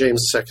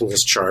 James II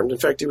was charmed. In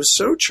fact, he was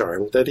so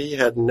charmed that he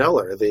had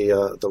Kneller,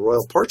 the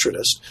royal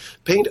portraitist,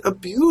 paint a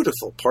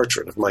beautiful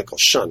portrait of Michael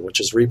Shun, which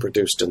is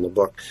reproduced in the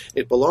book.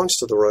 It belongs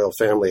to the royal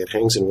family. It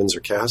hangs in Windsor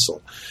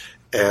Castle.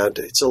 And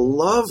it's a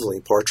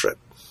lovely portrait.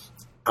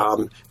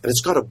 And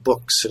it's got a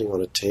book sitting on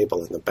a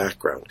table in the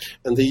background.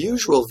 And the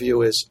usual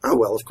view is, oh,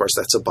 well, of course,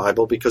 that's a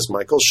Bible because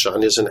Michael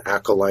Shun is an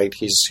acolyte.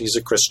 He's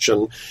a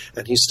Christian,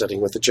 and he's studying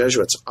with the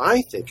Jesuits.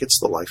 I think it's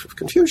the Life of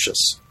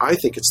Confucius. I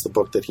think it's the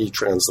book that he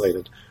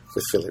translated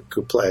with Philippe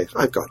Couplet.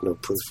 I've got no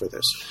proof for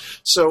this.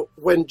 So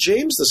when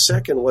James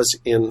II was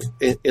in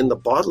the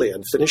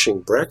Bodleian finishing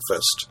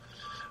breakfast,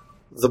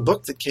 the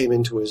book that came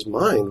into his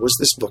mind was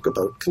this book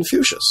about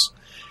Confucius.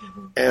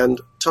 Mm-hmm.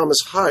 And Thomas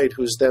Hyde,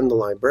 who's then the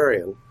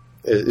librarian,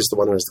 is the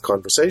one who has the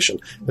conversation.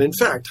 And in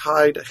fact,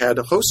 Hyde had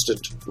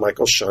hosted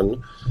Michael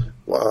Shun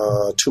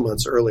 2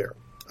 months earlier.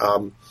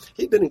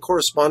 He'd been in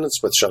correspondence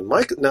with Shun.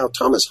 Now,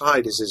 Thomas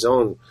Hyde is his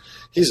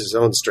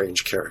own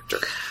strange character.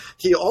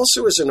 He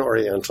also is an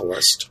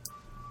Orientalist.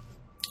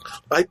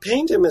 I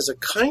paint him as a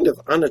kind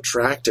of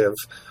unattractive,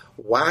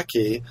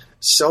 wacky,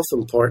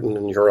 self-important,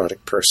 and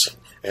neurotic person.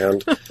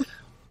 And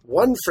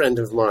one friend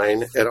of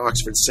mine at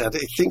Oxford said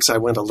he thinks I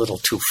went a little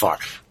too far.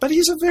 But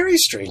he's a very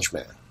strange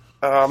man.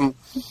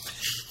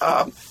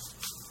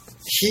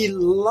 He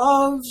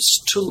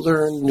loves to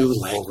learn new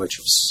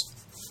languages.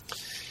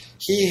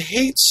 He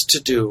hates to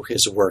do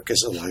his work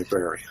as a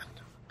librarian.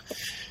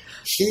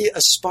 He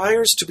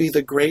aspires to be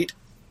the great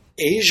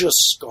Asia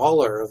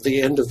scholar of the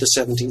end of the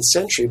 17th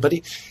century, but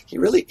he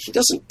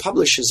doesn't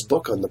publish his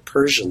book on the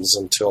Persians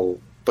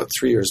until about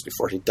 3 years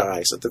before he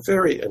dies, at the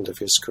very end of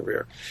his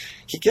career.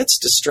 He gets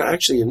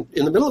distracted,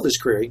 in the middle of his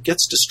career, he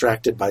gets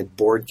distracted by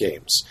board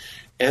games.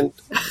 And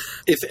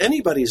if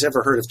anybody's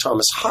ever heard of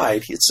Thomas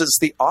Hyde, it's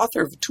the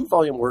author of a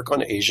 2-volume work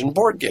on Asian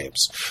board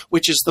games,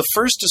 which is the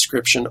first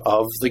description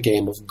of the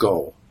game of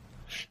Go.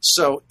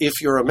 So if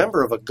you're a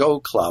member of a Go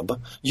club,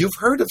 you've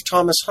heard of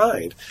Thomas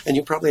Hyde, and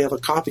you probably have a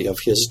copy of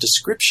his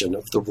description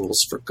of the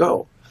rules for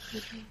Go.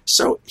 Mm-hmm.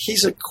 So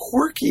he's a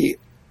quirky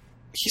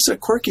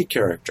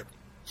character.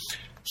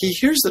 He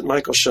hears that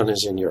Michael Shun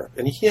is in Europe,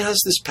 and he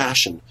has this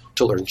passion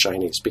to learn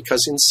Chinese,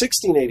 because in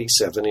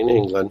 1687 in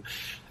England,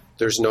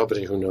 there's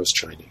nobody who knows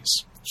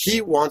Chinese.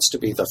 He wants to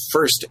be the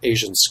first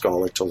Asian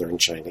scholar to learn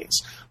Chinese.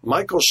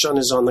 Michael Shun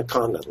is on the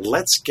continent.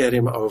 Let's get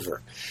him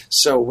over.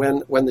 So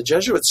when the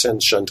Jesuits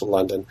send Shun to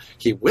London,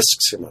 he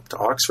whisks him up to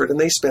Oxford, and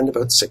they spend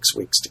about 6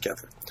 weeks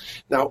together.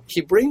 Now,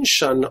 he brings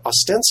Shun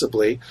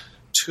ostensibly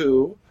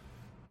to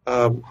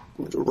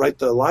write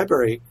the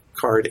library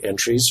card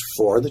entries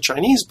for the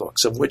Chinese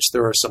books, of which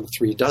there are some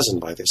 36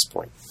 by this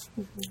point,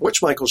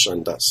 which Michael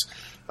Shun does.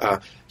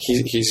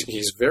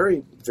 He's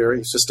very,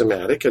 very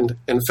systematic, and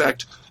in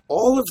fact,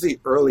 all of the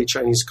early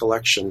Chinese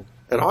collection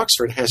at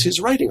Oxford has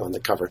his writing on the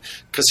cover,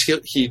 because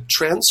he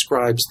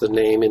transcribes the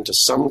name into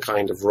some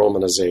kind of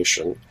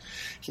romanization.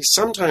 He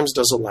sometimes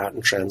does a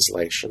Latin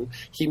translation.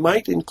 He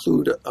might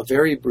include a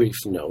very brief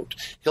note.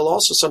 He'll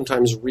also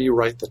sometimes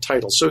rewrite the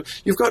title. So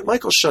you've got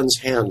Michael Shun's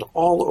hand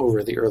all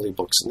over the early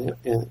books in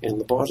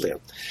the Bodleian.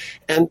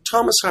 And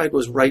Thomas Hyde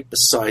was right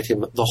beside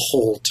him the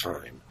whole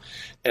time.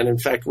 And in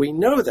fact, we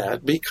know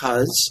that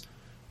because,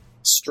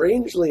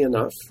 strangely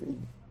enough,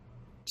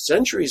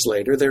 centuries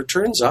later, there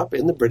turns up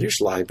in the British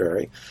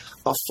Library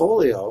a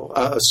file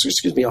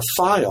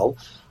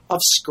of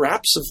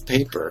scraps of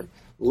paper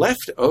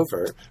left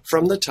over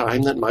from the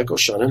time that Michael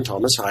Shun and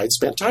Thomas Hyde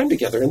spent time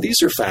together. And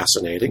these are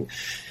fascinating.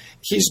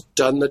 He's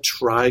done the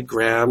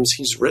trigrams.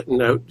 He's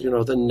written out,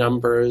 the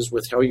numbers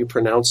with how you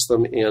pronounce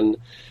them in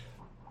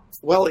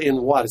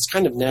what? It's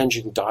kind of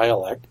Nanjing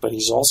dialect, but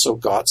he's also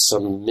got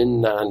some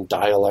Minnan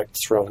dialect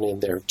thrown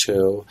in there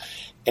too.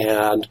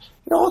 And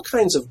all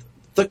kinds of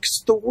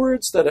the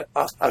words that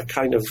a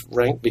kind of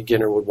rank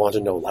beginner would want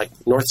to know, like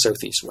north,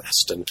 south, east,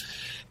 west,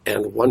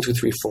 and 1, 2,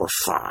 3, 4,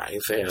 5,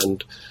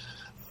 and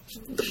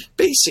the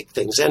basic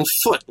things, and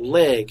foot,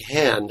 leg,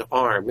 hand,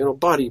 arm,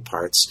 body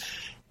parts.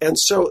 And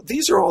so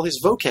these are all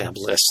his vocab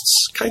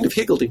lists, kind of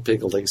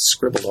higgledy-piggledy,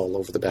 scribbled all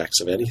over the backs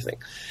of anything.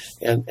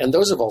 And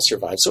those have all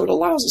survived. So it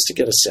allows us to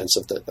get a sense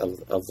of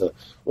the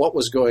what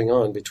was going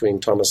on between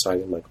Thomas Hyde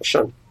and Michael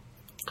Shun.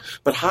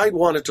 But Hyde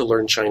wanted to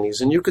learn Chinese,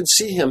 and you can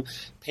see him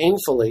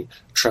painfully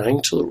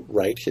trying to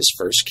write his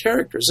first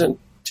characters. And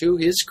to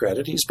his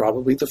credit, he's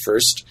probably the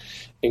first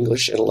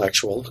English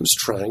intellectual who's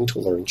trying to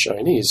learn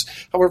Chinese.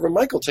 However,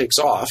 Michael takes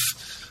off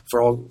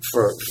for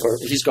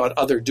he's got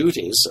other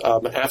duties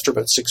after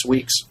about 6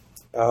 weeks.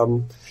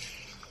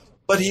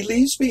 But he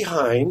leaves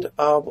behind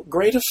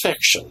great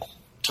affection.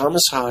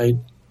 Thomas Hyde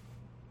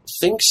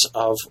thinks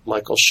of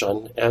Michael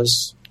Shun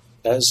as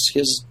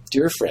his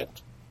dear friend,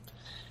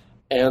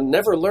 and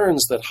never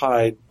learns that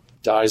Hyde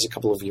dies a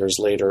couple of years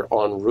later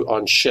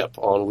on ship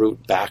en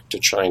route back to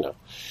China.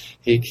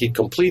 He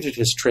completed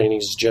his training,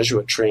 his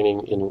Jesuit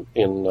training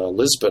in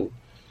Lisbon,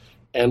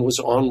 and was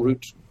en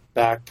route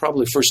back,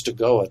 probably first to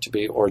Goa to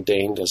be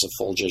ordained as a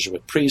full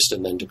Jesuit priest,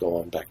 and then to go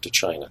on back to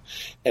China.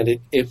 And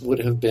it would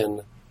have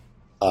been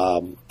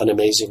an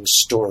amazing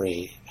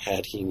story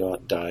had he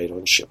not died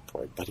on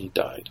shipboard, but he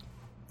died,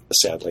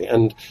 sadly.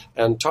 And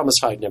Thomas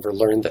Hyde never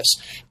learned this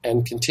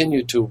and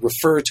continued to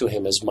refer to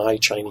him as my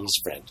Chinese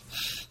friend.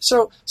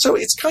 So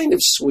it's kind of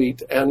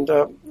sweet. And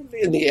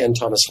in the end,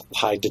 Thomas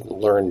Hyde didn't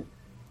learn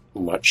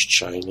much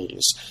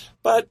Chinese,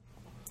 but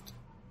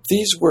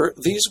these were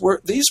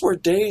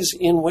days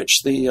in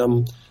which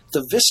the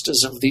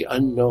vistas of the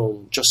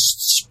unknown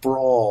just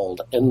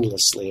sprawled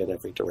endlessly in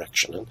every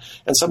direction,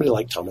 and somebody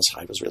like Thomas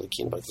Hyde was really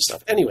keen about this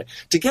stuff. Anyway,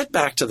 to get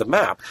back to the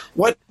map,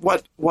 what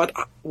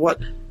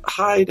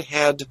Hyde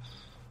had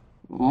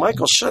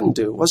Michael Shunn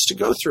do was to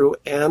go through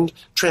and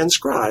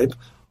transcribe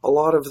a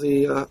lot of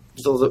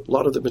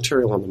the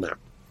material on the map.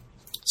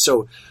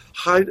 So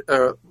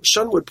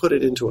Shunn would put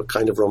it into a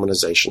kind of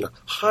romanization.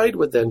 Hyde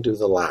would then do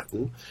the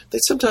Latin. They'd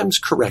sometimes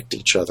correct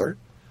each other.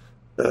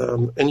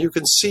 And you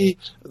can see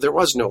there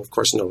was no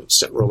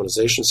set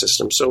romanization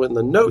system. So in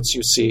the notes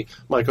you see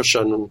Michael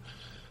Shunn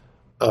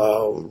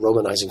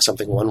romanizing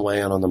something one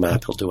way, and on the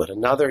map he'll do it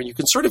another. You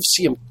can sort of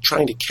see him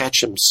trying to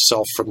catch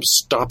himself from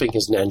stopping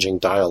his Nanjing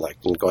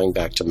dialect and going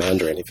back to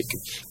Mandarin if he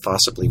could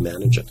possibly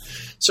manage it.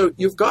 So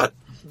you've got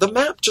the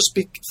map.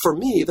 For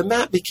me, the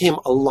map became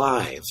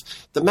alive.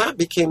 The map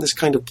became this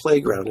kind of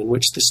playground in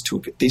which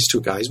these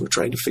two guys were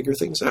trying to figure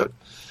things out.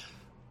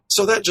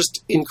 So that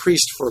just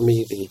increased for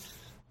me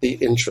the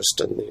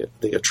interest and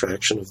the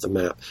attraction of the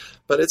map.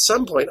 But at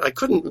some point, I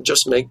couldn't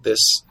just make this.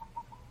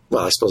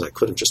 Well, I suppose I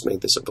could have just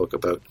made this a book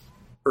about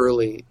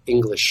early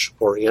English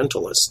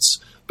Orientalists,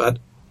 but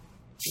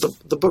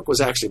the book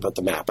was actually about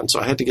the map, and so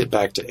I had to get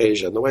back to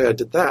Asia. And the way I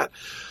did that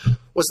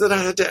was that I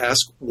had to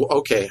ask,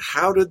 okay,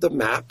 how did the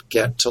map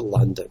get to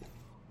London?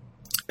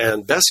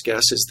 And best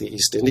guess is the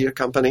East India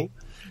Company,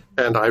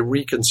 and I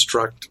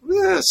reconstruct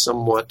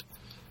somewhat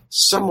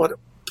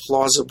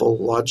plausible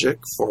logic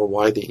for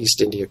why the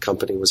East India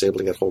Company was able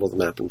to get hold of the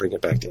map and bring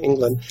it back to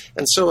England.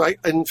 And so I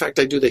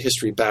do the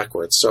history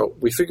backwards. So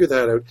we figure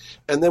that out,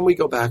 and then we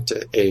go back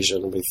to Asia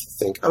and we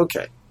think,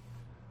 okay,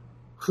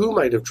 who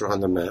might have drawn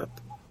the map?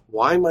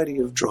 Why might he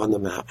have drawn the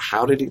map?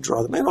 How did he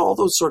draw them? And all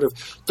those sort of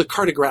the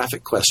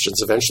cartographic questions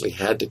eventually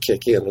had to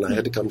kick in, and I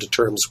had to come to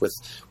terms with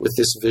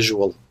this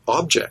visual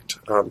object.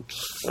 I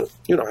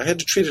had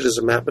to treat it as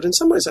a map, but in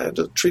some ways I had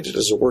to treat it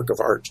as a work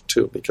of art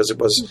too, because it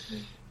was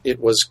it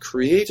was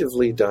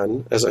creatively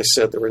done. As I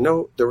said,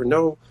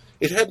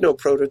 it had no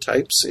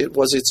prototypes. It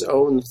was its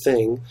own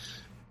thing,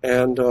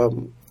 and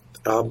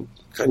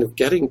kind of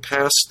getting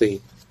past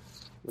the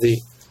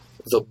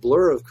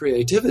blur of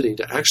creativity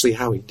to actually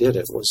how he did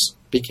it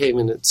became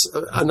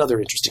another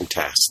interesting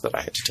task that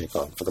I had to take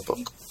on for the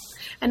book.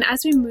 And as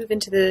we move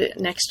into the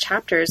next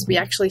chapters, we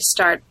actually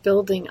start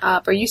building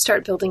up, or you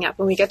start building up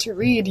when we get to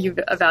read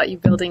about you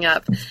building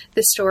up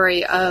the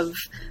story of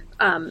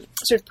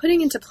sort of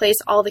putting into place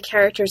all the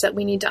characters that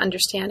we need to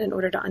understand in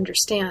order to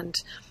understand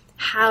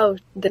how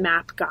the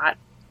map got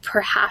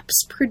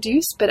perhaps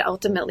produced, but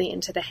ultimately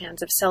into the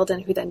hands of Selden,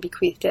 who then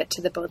bequeathed it to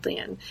the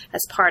Bodleian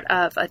as part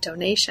of a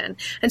donation.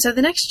 And so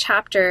the next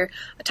chapter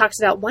talks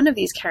about one of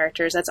these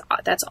characters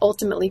that's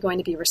ultimately going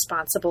to be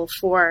responsible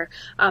for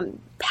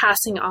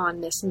passing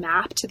on this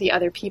map to the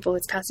other people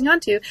it's passing on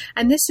to.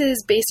 And this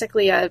is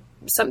basically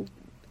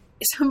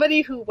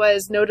somebody who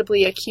was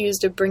notably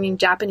accused of bringing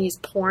Japanese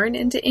porn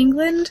into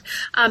England.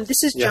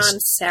 This is John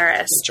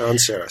Serres. John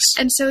Serres.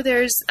 And so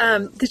there's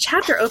the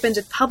chapter opens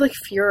with public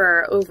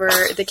furor over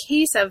the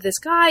case of this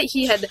guy.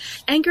 He had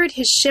anchored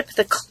his ship,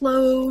 the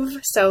Clove,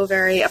 so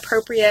very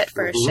appropriate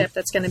for a ship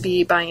that's going to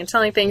be buying and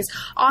selling things,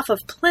 off of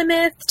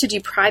Plymouth to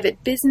do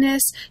private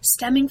business,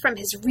 stemming from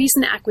his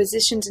recent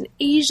acquisitions in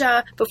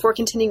Asia before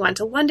continuing on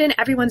to London.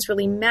 Everyone's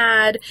really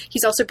mad.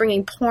 He's also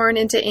bringing porn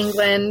into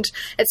England,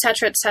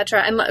 etc.,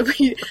 etc. And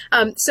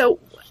so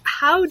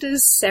how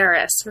does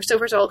Serres, so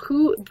first of all,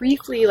 who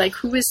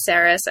is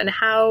Serres, and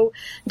how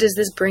does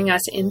this bring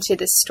us into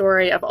the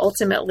story of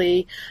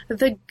ultimately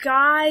the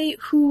guy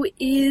who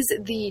is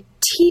the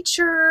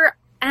teacher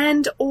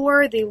and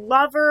or the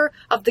lover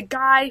of the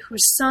guy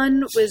whose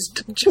son was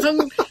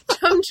Zheng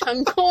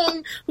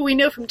Chengkong, who we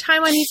know from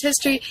Taiwanese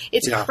history?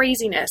 It's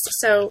craziness.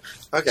 So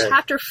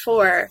chapter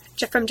 4,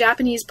 from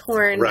Japanese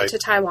porn to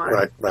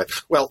Taiwan. Right.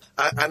 Well,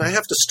 and I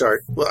have to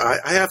start,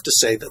 I have to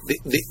say that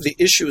the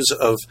issues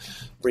of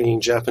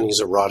bringing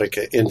Japanese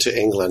erotica into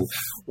England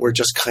were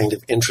just kind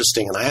of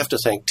interesting. And I have to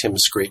thank Tim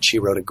Screech. He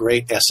wrote a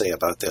great essay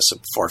about this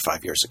 4 or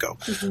 5 years ago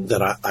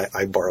that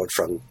I borrowed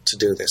from to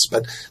do this.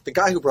 But the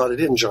guy who brought it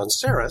in, John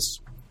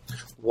Serres,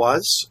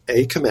 was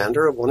a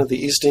commander of one of the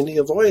East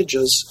India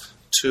voyages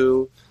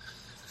to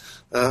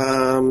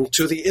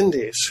the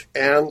Indies.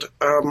 And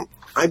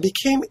I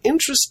became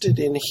interested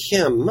in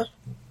him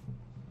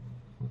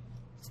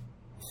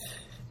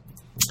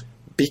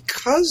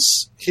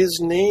because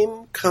his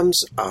name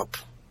comes up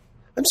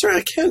I'm sorry,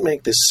 I can't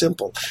make this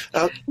simple.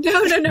 No.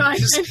 I know.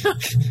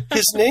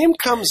 His name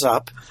comes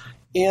up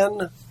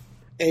in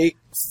a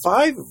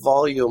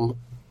 5-volume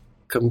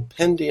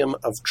compendium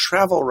of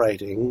travel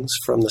writings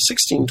from the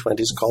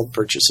 1620s called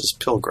Purchas's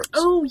Pilgrims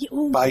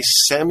by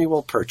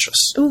Samuel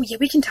Purchas. Oh, yeah,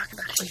 we can talk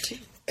about him too.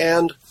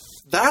 And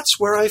that's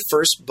where I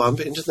first bump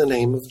into the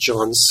name of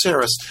John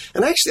Serres.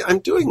 And actually, I'm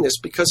doing this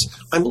because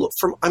I'm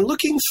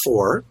looking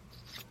for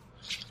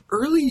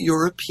early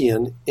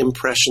European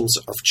impressions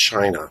of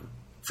China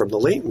from the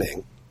late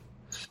Ming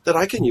that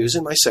I can use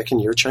in my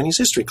second-year Chinese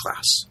history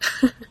class.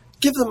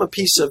 Give them a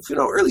piece of,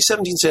 early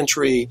 17th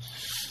century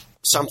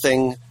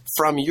something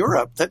from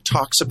Europe that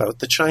talks about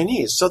the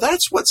Chinese. So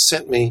that's what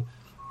sent me,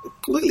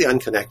 completely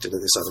unconnected to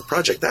this other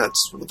project,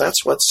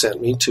 that's what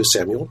sent me to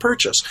Samuel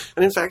Purchas.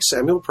 And in fact,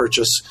 Samuel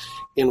Purchas,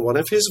 in one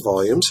of his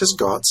volumes, has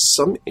got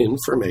some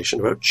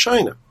information about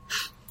China.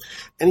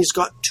 And he's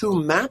got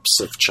 2 maps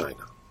of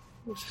China.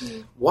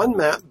 Mm-hmm. One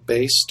map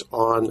based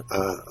on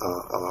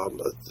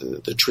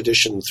the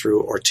tradition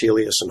through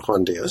Ortelius and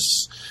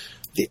Hondius.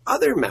 The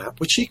other map,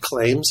 which he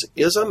claims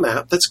is a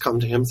map that's come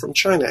to him from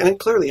China. And it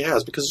clearly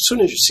has, because as soon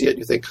as you see it,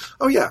 you think,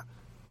 oh yeah,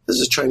 this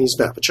is a Chinese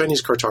map. A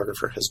Chinese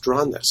cartographer has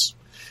drawn this.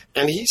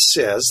 And he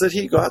says that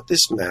he got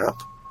this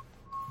map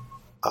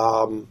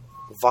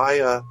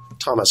via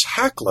Thomas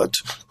Hakluyt,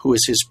 who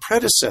is his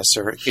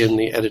predecessor in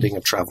the editing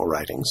of travel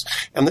writings,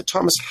 and that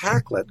Thomas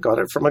Hakluyt got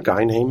it from a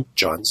guy named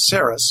John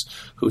Serres,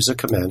 who's a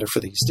commander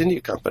for the East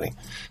India Company.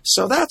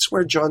 So that's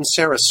where John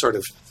Serres sort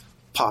of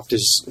popped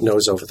his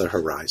nose over the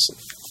horizon.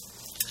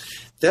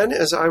 Then,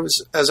 as I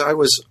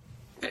was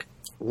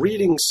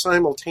reading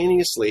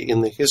simultaneously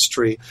in the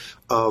history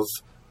of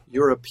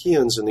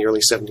Europeans in the early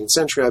 17th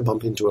century, I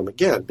bump into him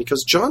again,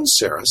 because John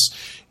Serres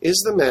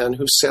is the man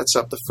who sets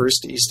up the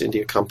first East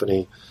India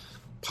Company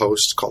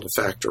post, called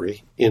a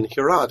factory, in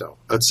Hirado,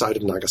 outside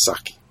of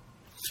Nagasaki.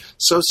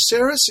 So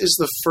Serres is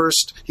the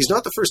first, he's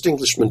not the first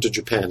Englishman to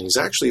Japan, he's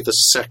actually the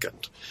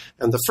second.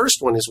 And the first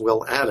one is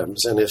Will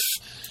Adams, and if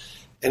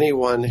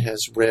anyone has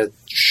read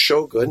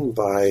Shogun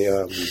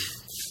by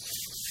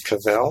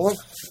Cavell,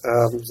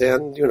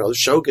 then,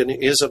 Shogun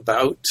is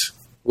about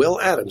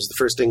Will Adams, the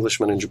first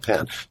Englishman in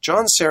Japan.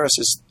 John Serres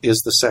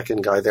is the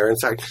second guy there. In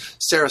fact,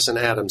 Serres and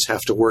Adams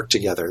have to work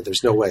together.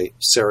 There's no way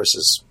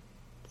Serres's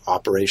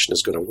operation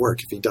is going to work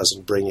if he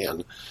doesn't bring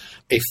in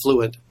a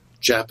fluent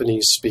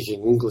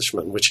Japanese-speaking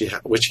Englishman, which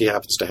he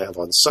happens to have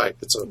on site.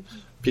 It's a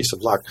piece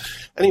of luck.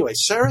 Anyway,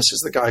 Serres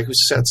is the guy who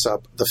sets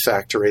up the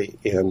factory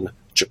in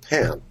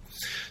Japan.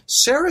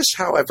 Serres,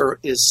 however,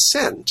 is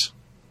sent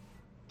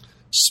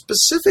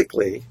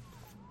specifically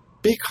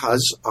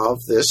because of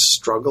this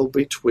struggle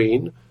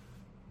between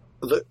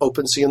the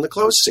open sea and the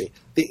closed sea.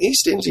 The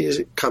East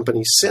India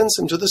Company sends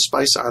him to the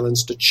Spice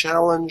Islands to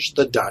challenge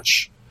the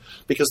Dutch,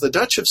 because the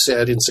Dutch have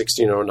said in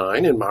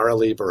 1609 in Mare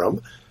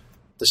Liberum,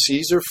 the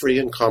seas are free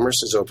and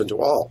commerce is open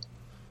to all.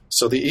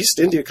 So the East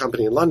India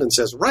Company in London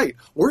says, right,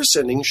 we're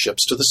sending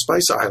ships to the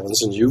Spice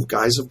Islands and you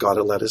guys have got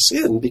to let us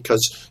in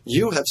because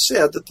you have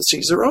said that the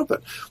seas are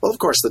open. Well, of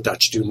course, the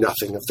Dutch do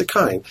nothing of the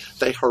kind.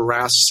 They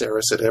harass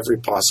Serres at every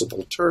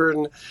possible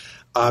turn.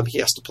 He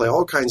has to play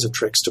all kinds of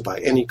tricks to buy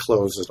any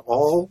clothes at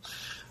all.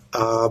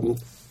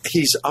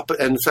 He's up,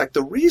 and in fact,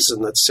 the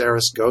reason that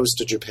Serres goes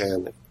to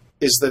Japan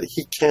is that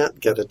he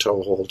can't get a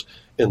toehold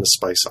in the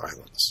Spice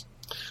Islands.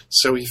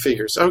 So he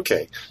figures,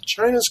 okay,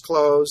 China's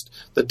closed,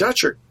 the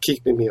Dutch are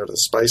keeping me out of the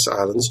Spice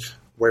Islands,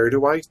 where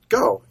do I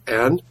go?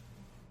 And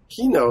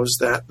he knows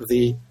that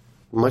the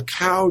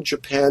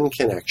Macau-Japan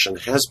connection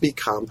has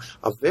become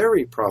a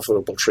very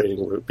profitable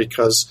trading route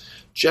because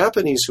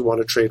Japanese who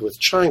want to trade with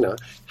China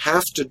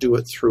have to do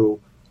it through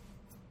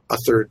a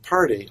third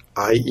party,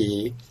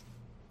 i.e.,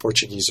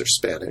 Portuguese or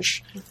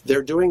Spanish.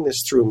 They're doing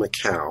this through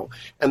Macau.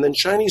 And then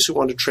Chinese who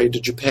want to trade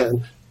to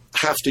Japan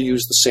have to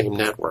use the same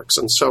networks.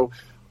 And so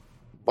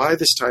by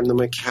this time, the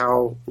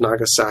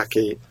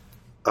Macau-Nagasaki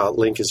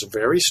link is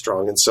very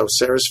strong. And so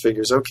Serres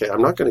figures, okay,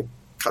 I'm not going to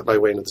cut my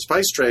way into the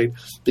spice trade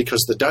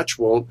because the Dutch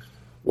won't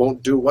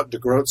do what de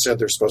Groot said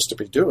they're supposed to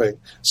be doing.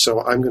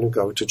 So I'm going to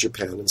go to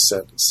Japan and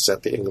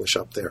set the English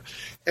up there.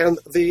 And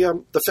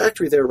the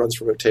factory there runs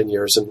for about 10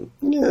 years, and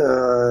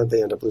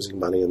they end up losing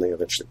money, and they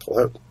eventually pull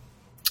out.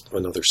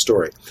 Another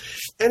story.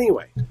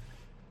 Anyway,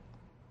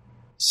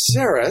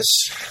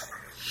 Serres,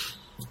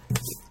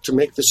 to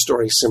make this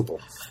story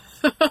simple,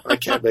 I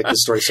can't make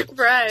this story simple.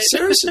 Right.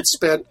 Serres had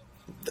spent,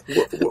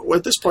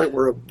 at this point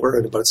we're at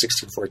about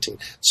 1614.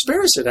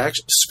 Serres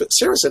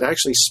had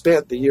actually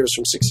spent the years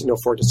from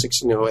 1604 to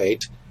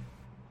 1608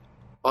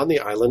 on the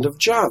island of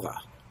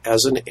Java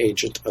as an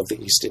agent of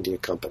the East India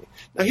Company.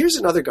 Now here's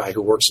another guy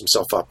who works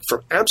himself up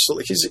from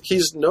absolutely,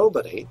 he's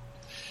nobody.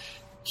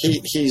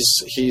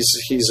 He's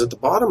at the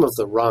bottom of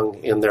the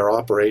rung in their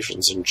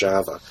operations in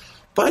Java.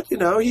 But,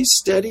 he's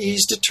steady,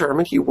 he's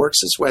determined, he works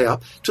his way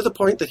up to the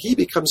point that he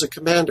becomes a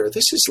commander.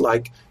 This is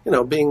like,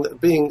 being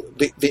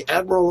the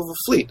admiral of a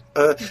fleet.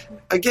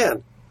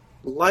 Again,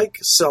 like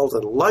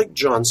Selden, like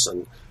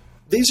Johnson,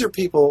 these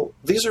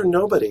are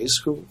nobodies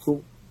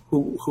who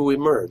who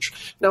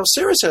emerge. Now,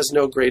 Serres has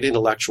no great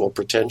intellectual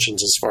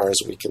pretensions as far as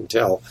we can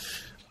tell,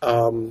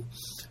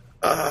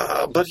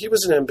 but he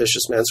was an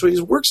ambitious man, so he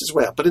works his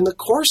way up. But in the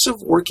course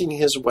of working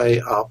his way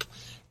up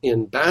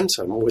in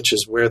Bantam, which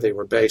is where they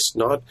were based,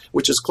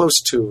 which is close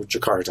to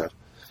Jakarta,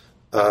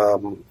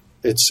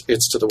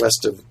 it's to the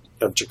west of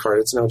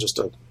Jakarta. It's now just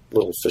a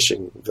little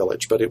fishing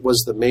village, but it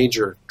was the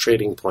major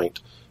trading point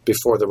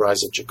before the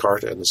rise of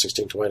Jakarta in the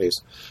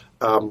 1620s.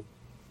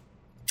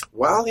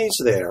 While he's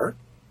there,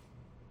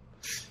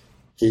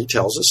 he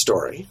tells a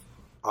story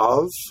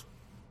of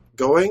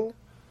going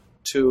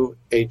to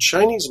a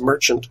Chinese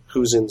merchant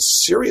who's in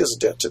serious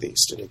debt to the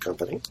East India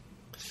Company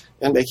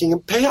and making him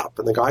pay up.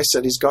 And the guy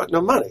said he's got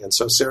no money. And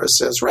so Serres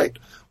says, right,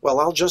 well,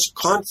 I'll just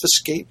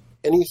confiscate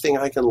anything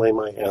I can lay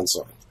my hands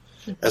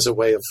on as a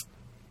way of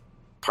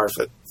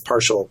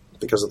partial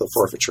because of the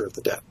forfeiture of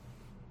the debt.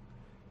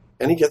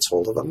 And he gets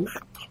hold of a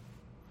map.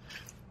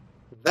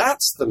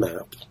 That's the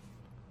map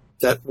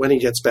that, when he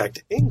gets back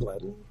to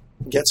England,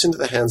 gets into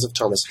the hands of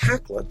Thomas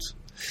Hakluyt.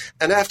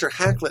 And after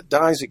Hakluyt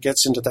dies, it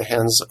gets into the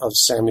hands of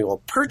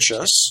Samuel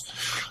Purchas,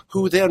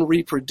 who then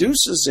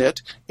reproduces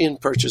it in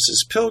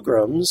Purchas's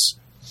Pilgrims.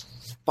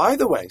 By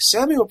the way,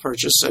 Samuel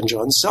Purchas and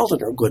John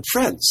Selden are good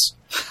friends.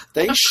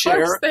 They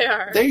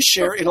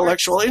share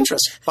intellectual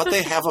interests, but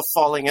they have a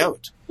falling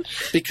out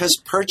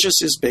because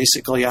Purchas is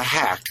basically a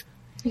hack.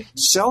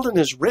 Selden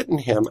has written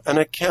him an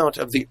account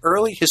of the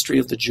early history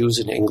of the Jews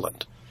in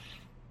England,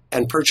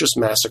 and Purchas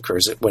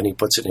massacres it when he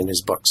puts it in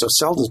his book. So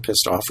Selden's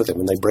pissed off with him,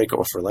 and they break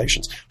off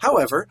relations.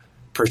 However,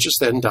 Purchas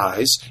then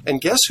dies,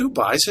 and guess who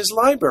buys his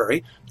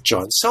library?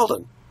 John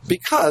Selden.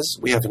 Because,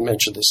 we haven't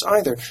mentioned this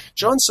either,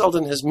 John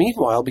Selden has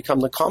meanwhile become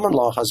the common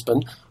law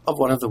husband of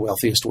one of the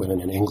wealthiest women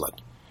in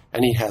England,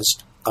 and he has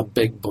a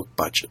big book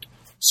budget.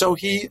 So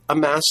he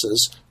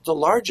amasses the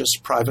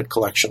largest private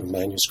collection of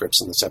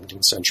manuscripts in the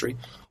 17th century,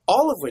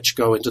 all of which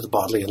go into the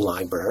Bodleian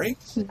Library,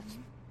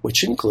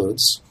 which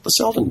includes the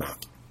Selden map.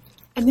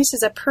 And this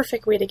is a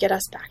perfect way to get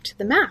us back to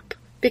the map.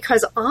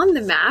 Because on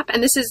the map,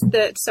 and this is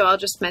so I'll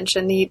just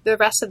mention, the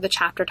rest of the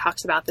chapter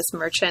talks about this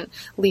merchant,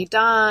 Li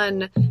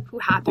Dan, who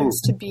happens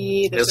to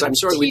be the Yes, I'm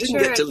sorry, we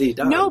didn't get to Li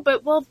Dan. No,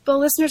 but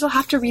listeners will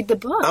have to read the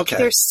book. Okay.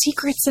 There's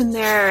secrets in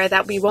there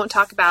that we won't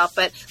talk about,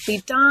 but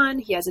Li Dan,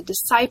 he has a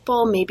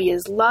disciple, maybe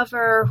his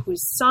lover,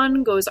 whose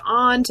son goes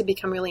on to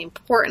become really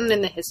important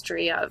in the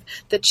history of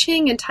the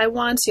Qing in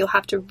Taiwan, so you'll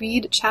have to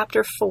read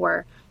chapter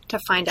 4 to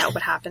find out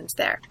what happens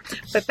there.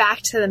 But back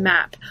to the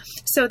map.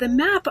 So the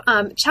map,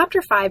 chapter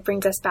 5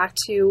 brings us back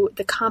to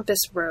the compass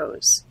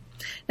rose.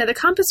 Now the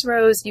compass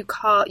rose, you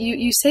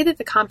say that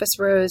the compass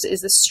rose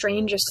is the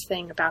strangest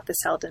thing about the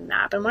Selden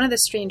map. And one of the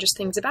strangest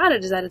things about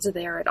it is that it's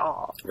there at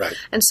all. Right.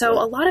 And so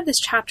a lot of this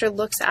chapter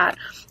looks at,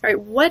 all right,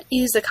 what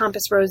is the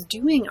compass rose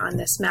doing on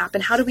this map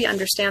and how do we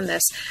understand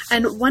this?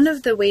 And one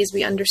of the ways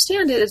we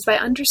understand it is by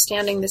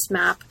understanding this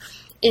map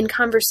in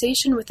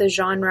conversation with a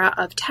genre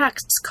of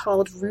texts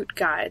called route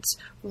guides.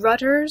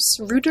 Rudders,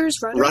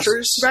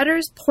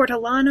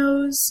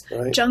 Portolanos,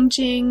 right.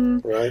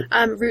 Zhengjing, Right.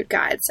 Route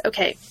guides.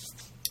 Okay.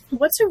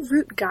 What's a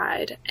route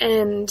guide,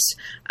 and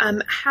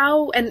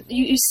how? And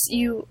you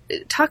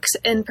talk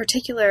in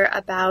particular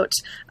about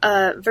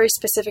a very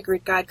specific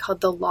route guide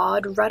called the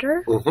Laude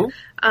Rudder.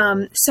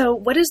 Mm-hmm. So,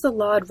 what is the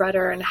Laude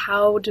Rudder, and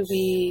how do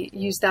we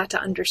use that to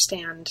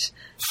understand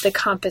the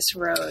compass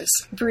rose?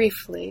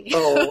 Briefly.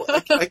 Oh,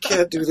 I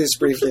can't do this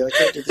briefly.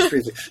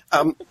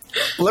 I'm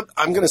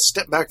going to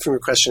step back from your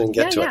question and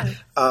get to it.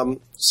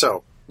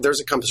 So.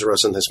 There's a compass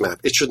rose on this map.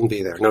 It shouldn't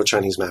be there. No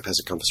Chinese map has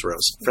a compass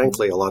rose.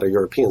 Frankly, a lot of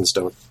Europeans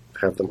don't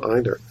have them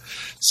either.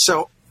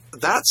 So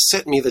that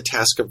set me the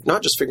task of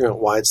not just figuring out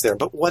why it's there,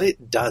 but what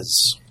it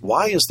does.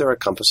 Why is there a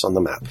compass on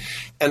the map?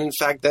 And in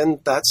fact, then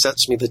that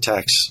sets me the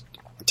task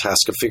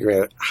of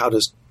figuring out how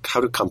do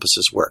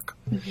compasses work.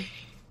 Mm-hmm.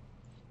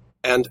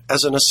 And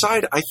as an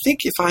aside, I think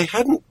if I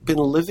hadn't been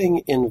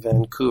living in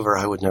Vancouver,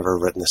 I would never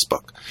have written this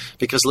book.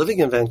 Because living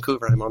in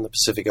Vancouver, I'm on the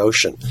Pacific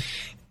Ocean.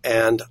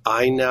 And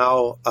I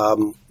now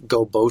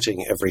go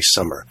boating every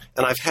summer.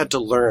 And I've had to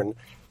learn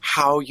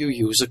how you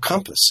use a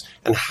compass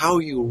and how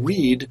you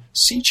read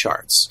sea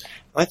charts.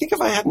 And I think if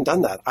I hadn't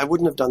done that, I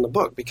wouldn't have done the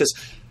book. Because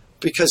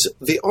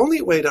the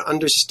only way to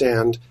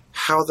understand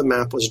how the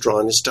map was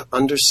drawn is to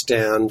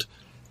understand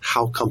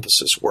how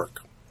compasses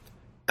work.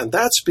 And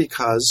that's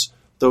because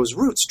those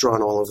routes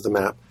drawn all over the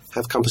map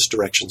have compass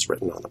directions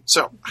written on them.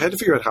 So I had to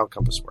figure out how a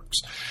compass works.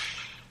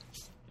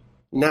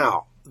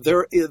 Now,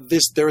 there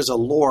is a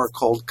lore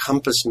called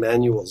Compass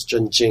Manuals,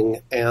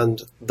 Zhengjing,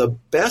 and the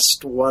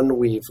best one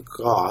we've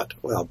got,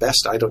 well,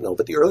 best, I don't know,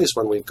 but the earliest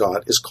one we've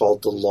got is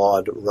called the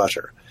Laude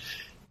Rudder.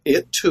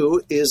 It,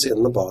 too, is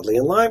in the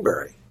Bodleian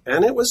Library,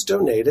 and it was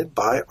donated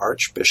by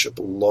Archbishop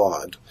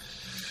Laud,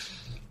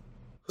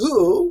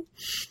 who,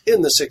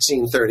 in the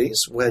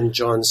 1630s, when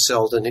John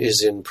Selden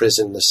is in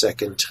prison the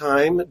second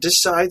time,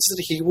 decides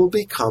that he will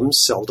become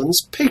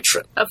Selden's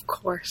patron. Of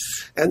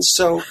course. And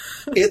so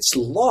it's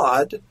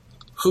Laud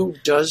who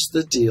does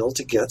the deal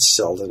to get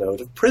Selden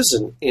out of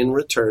prison in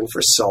return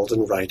for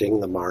Selden writing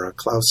the Mara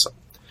Clausa.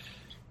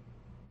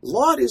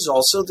 Laud is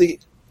also the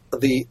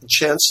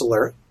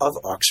Chancellor of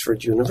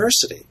Oxford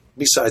University,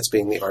 besides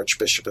being the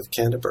Archbishop of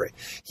Canterbury.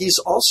 He's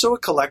also a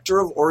collector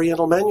of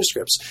Oriental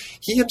manuscripts.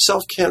 He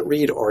himself can't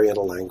read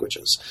Oriental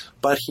languages,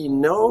 but he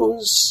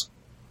knows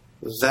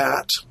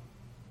that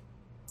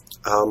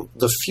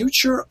the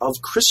future of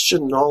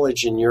Christian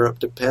knowledge in Europe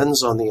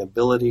depends on the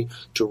ability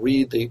to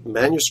read the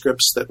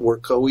manuscripts that were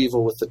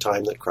coeval with the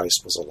time that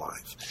Christ was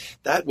alive.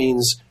 That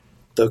means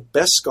the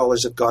best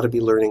scholars have got to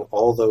be learning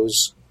all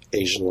those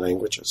Asian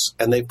languages,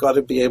 and they've got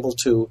to be able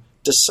to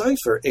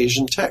decipher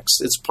Asian texts.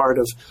 It's part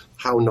of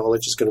how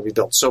knowledge is going to be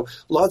built. So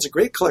Laud's a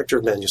great collector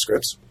of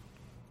manuscripts.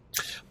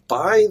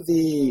 By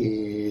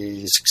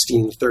the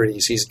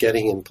 1630s, he's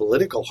getting in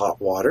political hot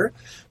water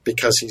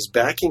because he's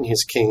backing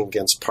his king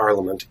against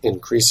Parliament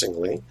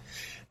increasingly,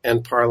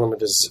 and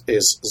Parliament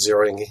is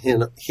zeroing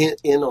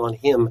in on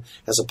him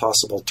as a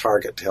possible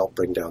target to help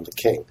bring down the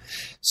king.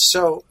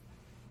 So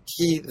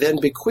he then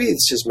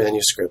bequeaths his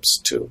manuscripts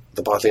to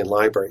the Bodleian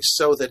Library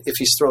so that if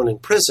he's thrown in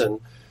prison,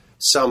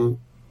 some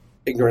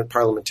ignorant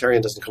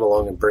parliamentarian doesn't come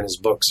along and burn his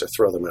books or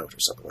throw them out or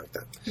something like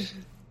that.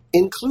 Mm-hmm.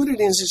 Included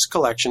in his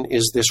collection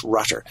is this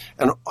rudder.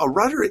 And a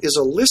rudder is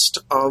a list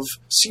of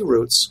sea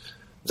routes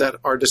that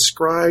are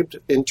described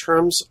in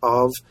terms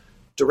of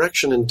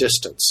direction and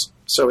distance.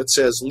 So it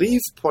says,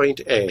 leave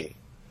point A,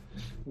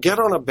 get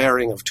on a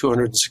bearing of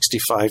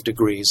 265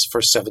 degrees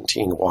for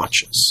 17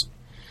 watches.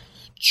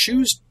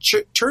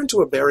 Turn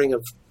to a bearing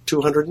of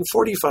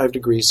 245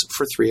 degrees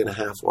for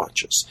 3.5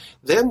 watches.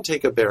 Then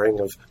take a bearing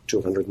of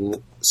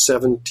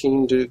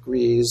 217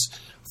 degrees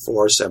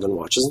for 7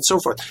 watches, and so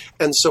forth.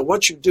 And so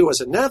what you do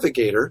as a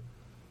navigator,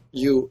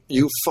 you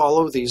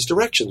follow these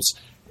directions.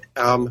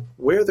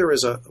 Where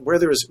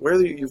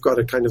you've got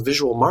a kind of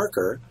visual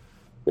marker,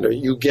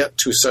 you get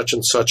to such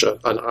and such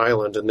an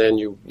island, and then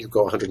you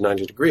go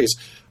 190 degrees.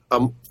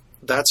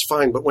 That's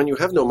fine. But when you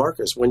have no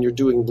markers, when you're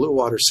doing blue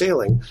water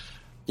sailing,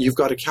 you've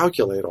got to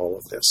calculate all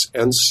of this.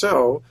 And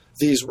so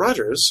these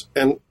rudders,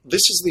 and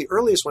this is the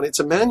earliest one, it's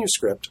a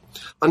manuscript.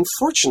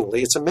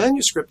 Unfortunately, it's a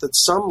manuscript that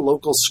some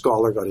local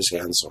scholar got his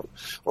hands on,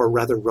 or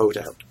rather wrote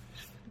out.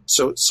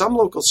 So some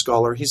local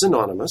scholar, he's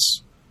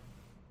anonymous,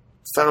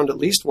 found at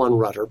least one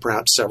rudder,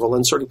 perhaps several,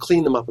 and sort of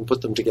cleaned them up and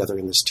put them together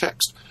in this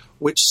text,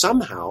 which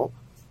somehow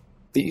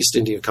the East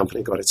India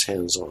Company got its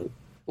hands on,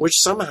 which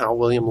somehow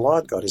William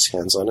Laud got his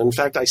hands on. In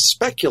fact, I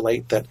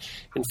speculate that,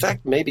 in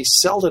fact, maybe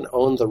Selden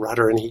owned the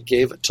rudder and he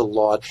gave it to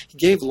Laud.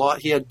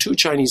 He had 2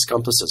 Chinese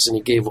compasses and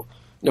he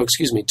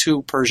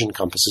 2 Persian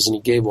compasses, and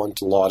he gave one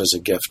to Laud as a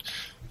gift.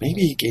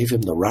 Maybe he gave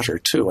him the rudder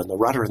too, and the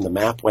rudder and the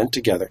map went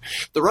together.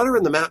 The rudder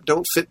and the map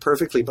don't fit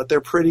perfectly, but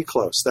they're pretty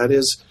close. That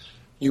is,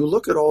 you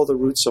look at all the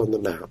routes on the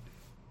map,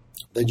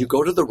 then you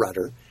go to the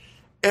rudder,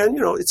 and,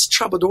 it's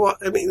Chabadois.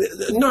 I mean,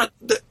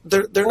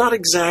 they're not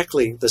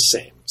exactly the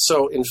same.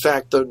 So, in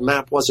fact, the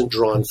map wasn't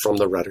drawn from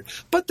the rudder,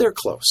 but they're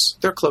close.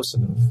 They're close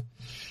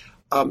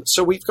enough.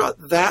 So we've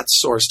got that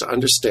source to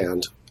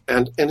understand,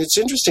 and it's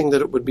interesting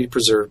that it would be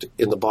preserved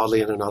in the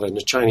Bodleian and not in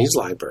the Chinese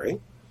library.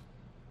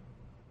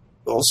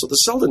 Also, the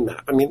Selden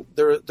map. I mean,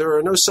 there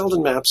are no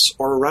Selden maps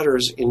or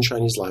rudders in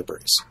Chinese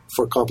libraries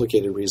for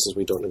complicated reasons.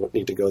 We don't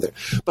need to go there.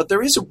 But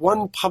there is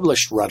one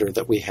published rudder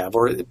that we have,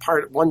 or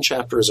one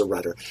chapter is a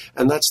rudder,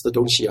 and that's the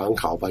Dongxi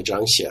Yangkao by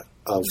Zhang Xie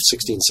of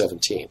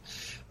 1617.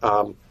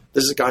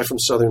 This is a guy from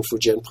southern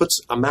Fujian,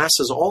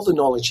 amasses all the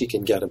knowledge he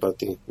can get about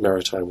the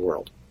maritime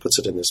world, puts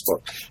it in this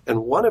book.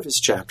 And one of his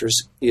chapters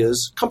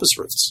is compass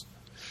routes.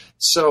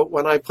 So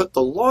when I put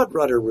the Laud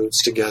rudder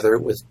routes together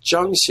with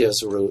Zhang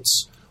Xie's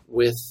routes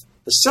with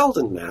the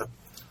Selden map,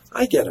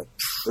 I get a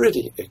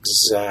pretty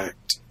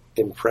exact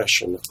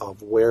impression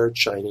of where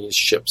Chinese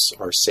ships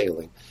are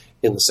sailing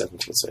in the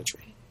 17th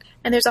century.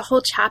 And there's a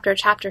whole chapter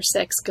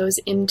 6, goes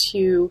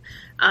into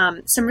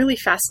some really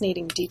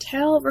fascinating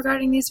detail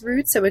regarding these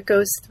routes. So it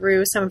goes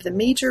through some of the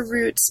major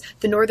routes,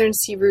 the northern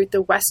sea route,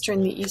 the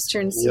western, the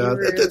eastern sea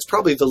route. Yeah, it's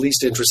probably the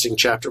least interesting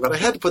chapter, but I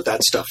had to put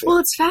that stuff in. Well,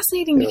 it's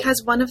fascinating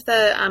because one of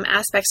the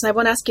aspects, and I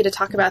won't ask you to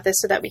talk about this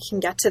so that we can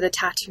get to the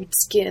tattooed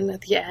skin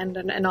at the end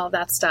and all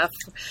that stuff.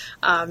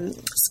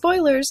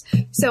 Spoilers.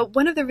 So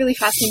one of the really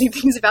fascinating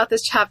things about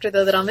this chapter,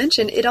 though, that I'll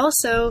mention, it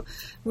also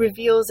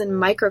reveals in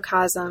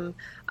microcosm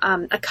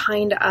a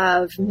kind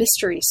of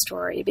mystery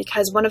story,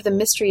 because one of the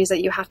mysteries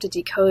that you have to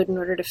decode in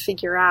order to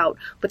figure out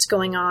what's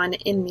going on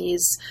in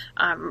these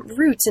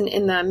routes and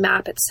in the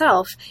map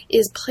itself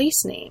is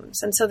place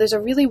names. And so there's a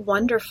really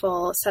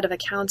wonderful set of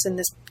accounts in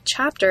this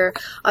chapter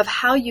of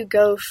how you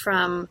go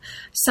from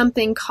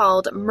something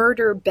called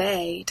Murder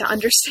Bay to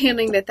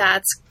understanding that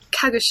that's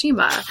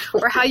Kagoshima,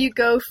 or how you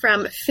go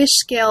from Fish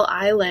Scale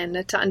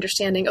Island to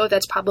understanding,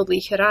 that's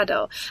probably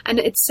Hirado. And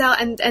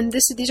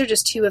these are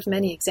just 2 of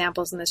many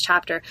examples in this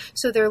chapter.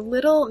 So they're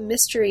little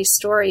mystery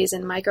stories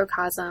in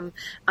microcosm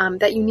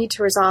that you need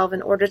to resolve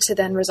in order to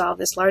then resolve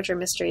this larger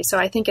mystery. So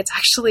I think it's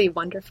actually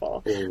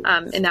wonderful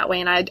in that way.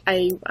 And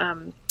I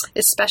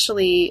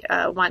especially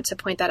want to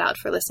point that out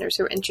for listeners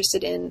who are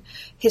interested in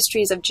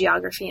histories of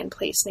geography and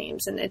place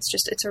names. And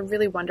it's a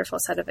really wonderful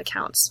set of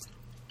accounts.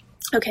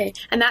 Okay,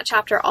 and that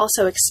chapter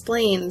also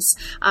explains,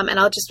 and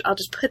I'll just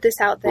put this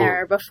out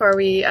there before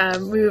we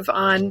move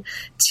on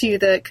to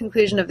the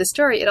conclusion of the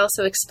story. It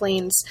also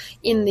explains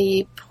in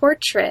the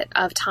portrait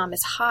of Thomas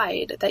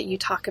Hyde that you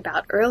talk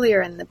about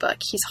earlier in the book.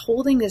 He's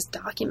holding this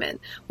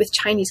document with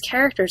Chinese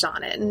characters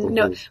on it,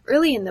 and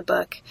early in the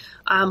book,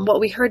 what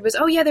we heard was,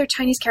 oh yeah, they're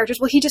Chinese characters.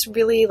 Well, he just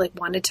really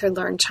wanted to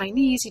learn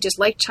Chinese. He just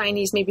liked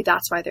Chinese. Maybe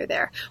that's why they're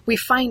there. We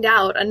find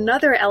out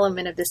another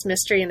element of this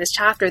mystery in this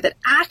chapter, that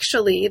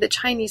actually the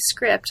Chinese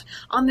script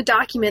on the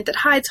document that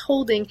Hyde's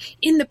holding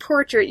in the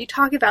portrait you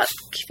talked about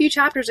a few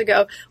chapters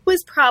ago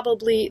was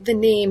probably the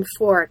name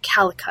for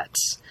Calicut.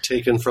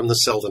 Taken from the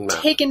Selden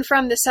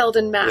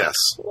map. Yes.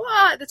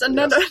 What? That's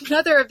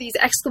another of these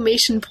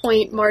exclamation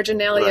point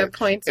marginalia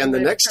points. And the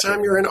next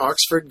time you're in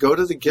Oxford, go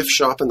to the gift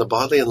shop in the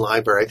Bodleian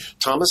Library.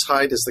 Thomas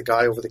Hyde is the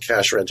guy over the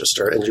cash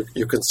register, and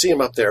you can see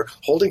him up there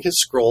holding his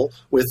scroll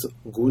with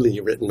Guli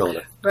written on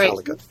it. Right.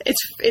 Calicut.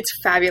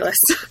 It's fabulous.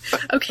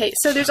 Okay,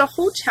 so there's a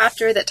whole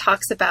chapter that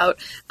talks about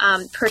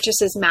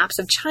Purchas's maps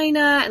of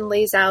China and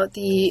lays out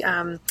the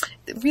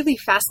really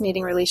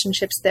fascinating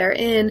relationships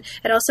therein.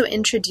 It also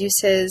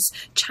introduces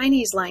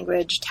Chinese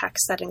language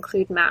texts that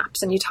include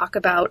maps. And you talk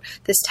about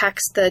this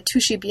text, the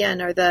Tushi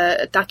Bian, or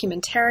the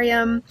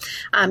Documentarium.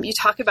 You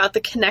talk about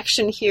the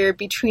connection here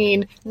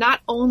between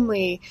not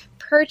only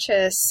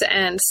Purchas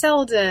and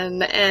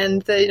Selden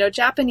and the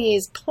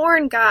Japanese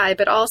porn guy,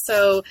 but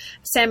also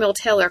Samuel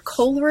Taylor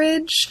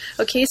Coleridge.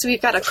 Okay, so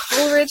we've got a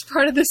Coleridge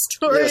part of the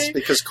story. Yes,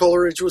 because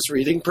Coleridge was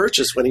reading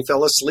Purchas when he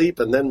fell asleep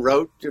and then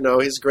wrote,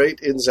 his great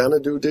In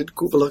Xanadu did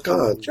Kubla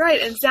Khan.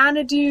 Right, and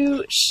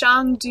Xanadu,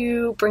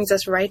 Shangdu brings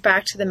us right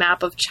back to the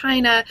map of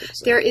China.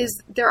 Exactly.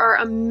 There are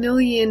a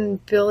million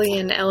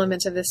billion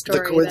elements of this story.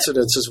 The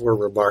coincidences were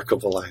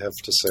remarkable, I have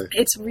to say.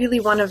 It's really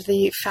one of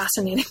the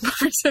fascinating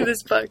parts of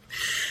this book.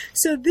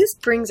 So this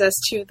brings us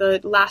to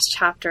the last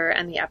chapter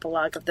and the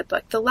epilogue of the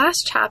book. The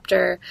last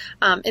chapter,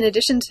 in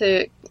addition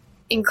to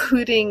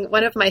including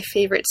one of my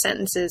favorite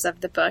sentences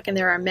of the book, and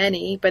there are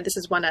many, but this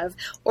is one of,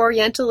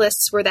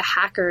 Orientalists were the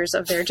hackers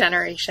of their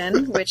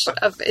generation, which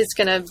is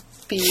going to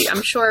be,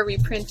 I'm sure,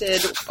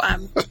 reprinted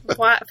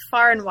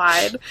far and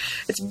wide.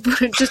 It's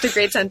just a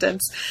great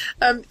sentence.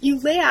 You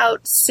lay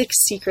out 6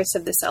 secrets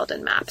of the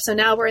Selden map. So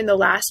now we're in the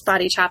last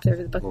body chapter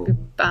of the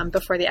book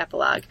before the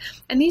epilogue.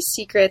 And these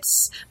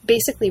secrets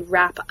basically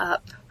wrap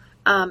up,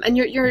 and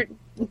you're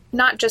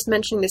not just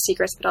mentioning the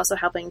secrets, but also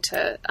helping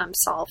to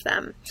solve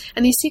them.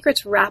 And these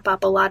secrets wrap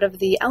up a lot of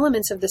the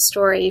elements of the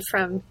story,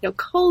 from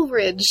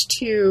Coleridge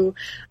to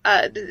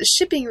the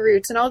shipping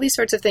routes and all these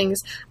sorts of things,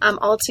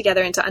 all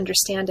together into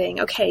understanding,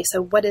 okay,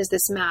 so what is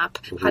this map?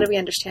 How do we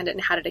understand it,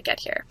 and how did it get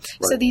here?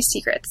 Right. So these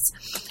secrets.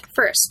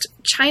 First,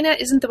 China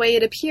isn't the way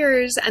it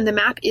appears, and the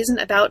map isn't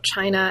about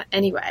China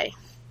anyway.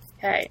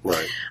 Okay.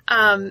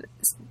 Right.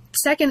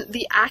 Second,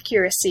 the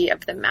accuracy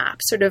of the map,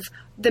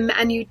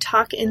 and you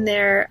talk in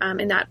there,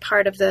 in that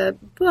part of the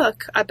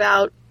book,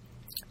 about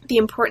the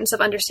importance of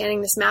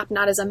understanding this map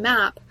not as a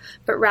map,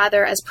 but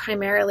rather as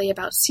primarily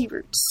about sea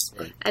routes,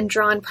 right, and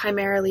drawn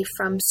primarily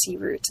from sea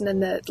routes, and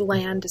then the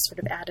land is sort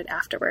of added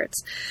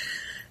afterwards.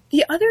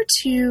 The other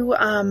two,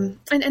 and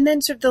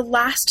then sort of the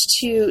last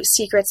 2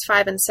 secrets,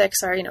 5 and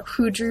 6, are,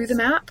 who drew the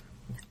map.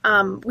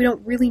 We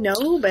don't really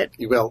know, but...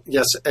 Well,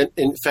 yes, and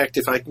in fact,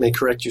 if I may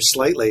correct you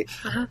slightly...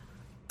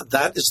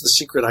 That is the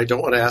secret I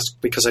don't want to ask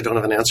because I don't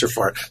have an answer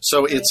for it.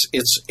 So right.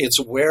 It's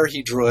where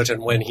he drew it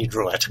and when he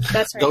drew it.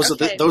 That's right. Those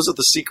are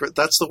the secret.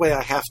 That's the way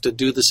I have to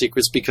do the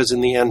secrets, because in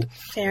the end,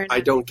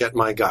 I don't get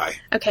my guy.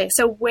 Okay,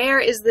 so where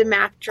is the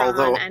map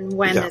drawn and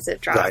when is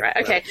it drawn? Right.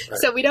 Okay, right.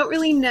 So we don't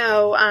really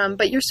know,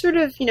 but you're sort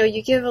of,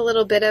 you give a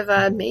little bit of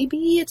a,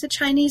 maybe it's a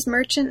Chinese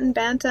merchant in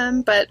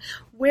Bantam, but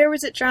where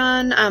was it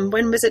drawn?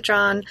 When was it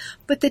drawn?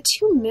 But the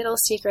 2 middle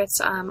secrets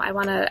I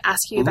want to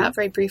ask you about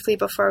very briefly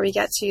before we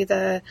get to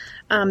the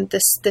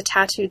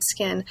tattooed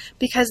skin,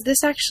 because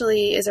this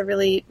actually is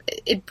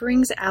it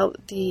brings out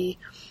the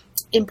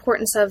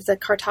importance of the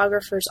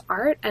cartographer's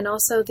art, and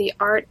also the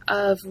art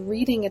of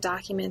reading a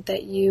document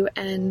that you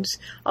and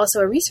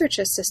also a research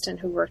assistant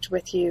who worked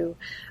with you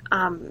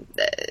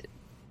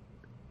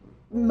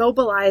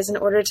mobilize in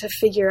order to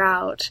figure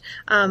out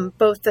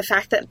both the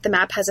fact that the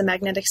map has a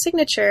magnetic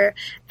signature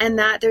and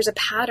that there's a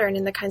pattern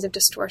in the kinds of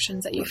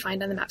distortions that you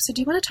find on the map. So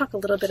do you want to talk a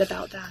little bit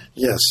about that?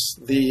 Yes.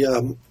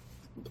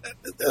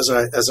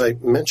 As I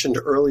mentioned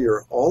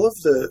earlier, all of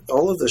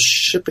the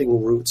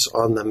shipping routes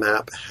on the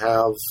map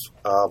have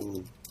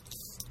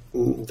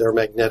their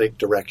magnetic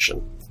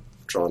direction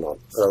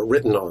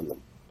written on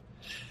them.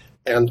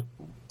 And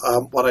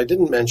what I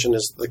didn't mention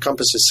is the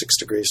compass is 6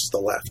 degrees to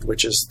the left,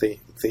 which is the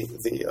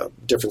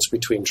difference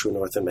between true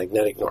north and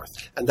magnetic north.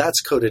 And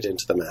that's coded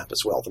into the map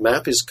as well. The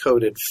map is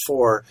coded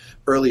for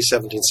early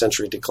 17th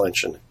century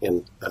declination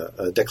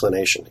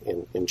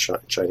in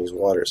Chinese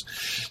waters.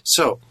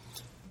 So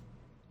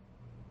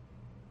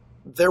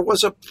there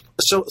was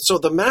so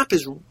the map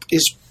is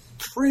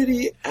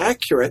pretty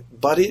accurate,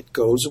 but it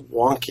goes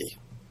wonky.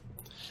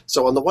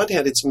 So on the one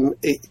hand,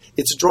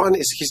 he's drawn it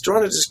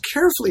as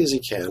carefully as he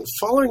can,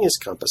 following his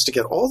compass to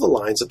get all the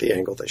lines at the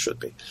angle they should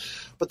be.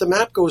 But the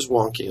map goes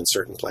wonky in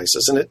certain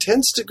places, and it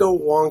tends to go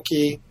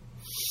wonky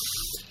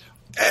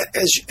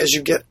as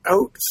you get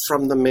out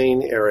from the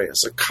main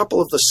areas. A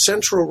couple of the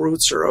central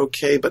routes are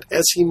okay, but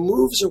as he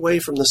moves away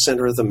from the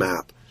center of the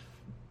map,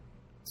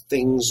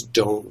 things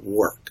don't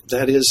work.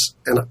 That is,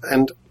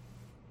 and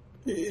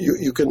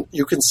you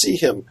can see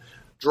him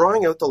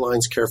drawing out the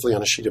lines carefully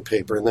on a sheet of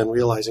paper and then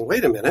realizing,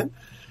 wait a minute,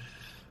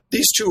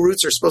 these two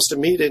routes are supposed to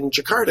meet in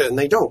Jakarta and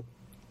they don't.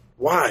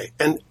 Why?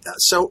 And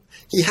so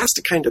he has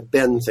to kind of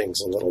bend things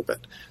a little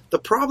bit. The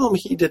problem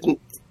he didn't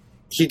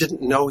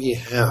know he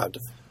had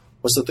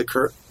was that the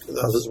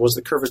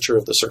curvature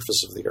of the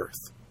surface of the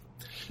Earth.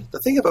 The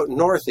thing about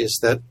north is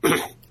that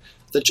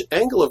the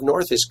angle of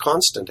north is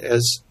constant.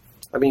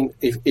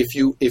 If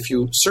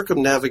you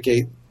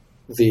circumnavigate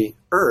the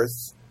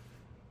Earth,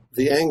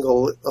 the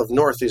angle of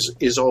north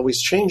is always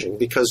changing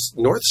because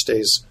north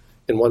stays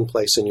in one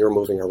place and you're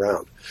moving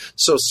around.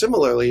 So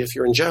similarly, if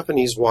you're in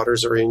Japanese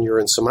waters or you're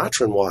in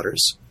Sumatran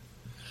waters,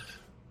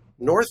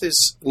 north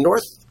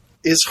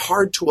is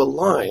hard to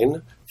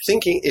align.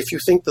 If you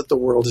think that the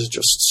world is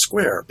just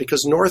square,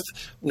 because north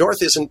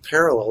isn't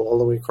parallel all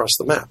the way across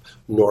the map.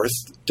 North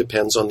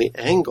depends on the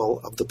angle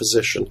of the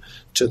position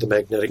to the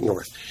magnetic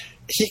north.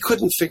 He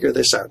couldn't figure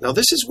this out. Now,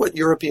 this is what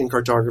European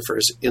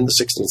cartographers in the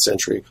 16th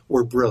century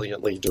were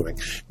brilliantly doing.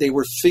 They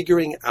were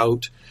figuring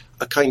out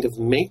a kind of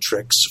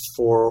matrix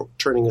for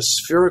turning a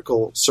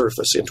spherical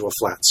surface into a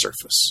flat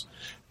surface,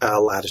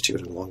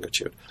 latitude and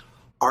longitude.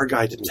 Our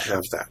guy didn't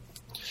have that.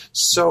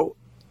 So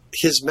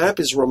his map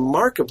is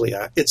remarkably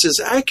accurate. It's as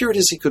accurate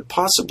as he could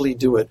possibly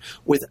do it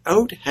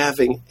without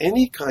having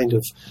any kind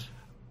of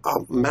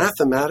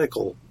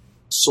mathematical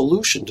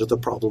solution to the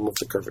problem of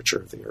the curvature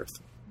of the Earth.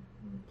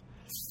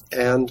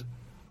 And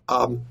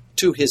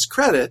to his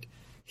credit,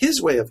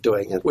 his way of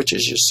doing it, which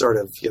is you sort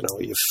of,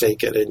 you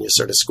fake it and you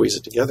sort of squeeze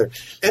it together,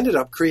 ended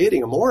up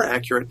creating a more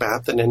accurate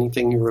map than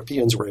anything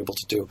Europeans were able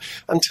to do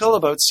until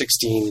about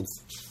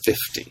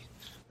 1650.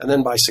 And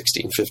then by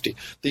 1650,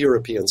 the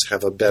Europeans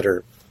have a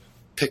better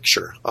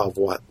picture of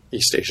what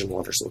East Asian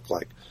waters look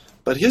like.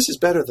 But his is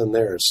better than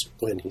theirs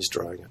when he's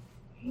drawing it.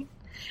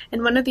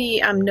 And one of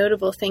the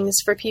notable things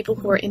for people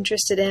who are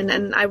interested in,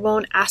 and I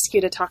won't ask you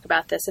to talk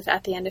about this. If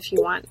at the end, if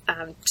you want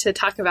to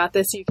talk about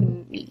this,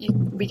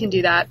 we can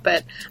do that,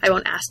 but I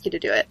won't ask you to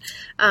do it.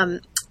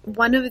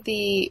 One of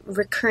the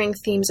recurring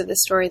themes of the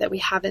story that we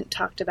haven't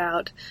talked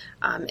about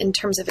in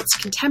terms of its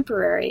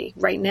contemporary,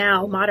 right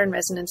now, modern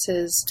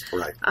resonances,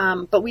 right.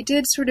 But we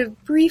did sort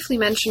of briefly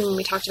mention when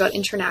we talked about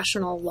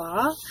international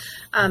law,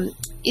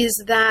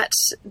 is that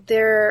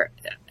there,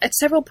 at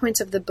several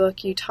points of the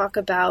book, you talk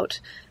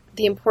about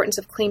the importance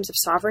of claims of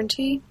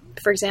sovereignty.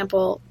 For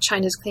example,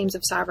 China's claims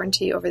of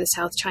sovereignty over the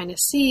South China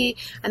Sea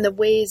and the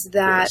ways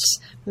that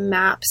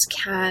maps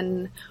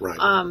can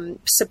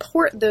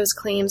support those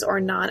claims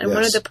or not. And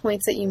one of the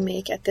points that you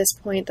make at this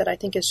point that I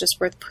think is just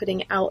worth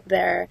putting out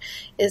there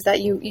is that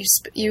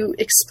you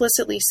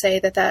explicitly say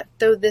that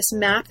though this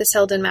map, the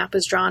Selden map,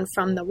 was drawn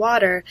from the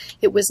water,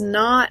 it was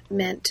not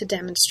meant to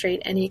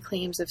demonstrate any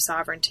claims of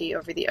sovereignty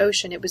over the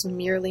ocean. It was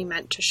merely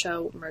meant to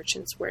show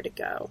merchants where to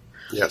go.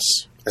 Yes.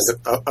 And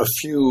a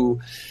few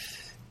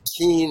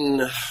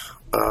keen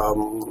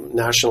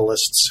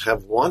nationalists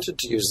have wanted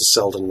to use the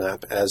Selden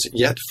map as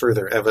yet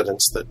further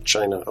evidence that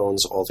China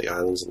owns all the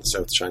islands in the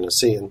South China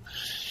Sea. And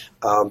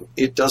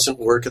it doesn't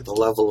work at the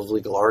level of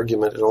legal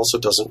argument. It also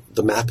doesn't,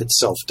 the map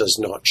itself does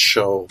not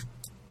show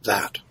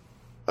that.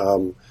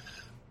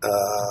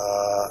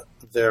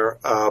 There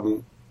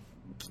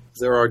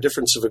are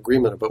differences of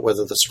agreement about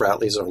whether the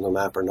Spratlys are on the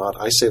map or not.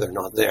 I say they're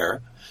not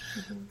there.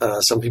 Mm-hmm.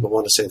 Some people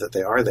want to say that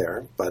they are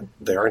there, but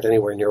they aren't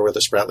anywhere near where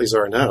the Spratlys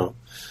are now.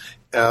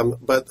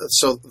 But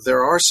so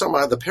there are some.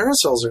 The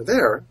parasols are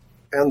there,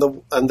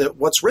 and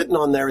what's written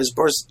on there is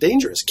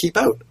dangerous. Keep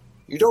out.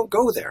 You don't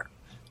go there.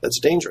 That's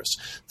dangerous.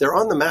 They're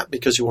on the map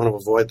because you want to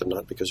avoid them,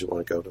 not because you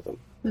want to go to them.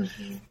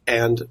 Mm-hmm.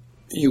 And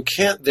you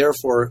can't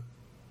therefore.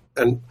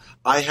 And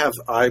I have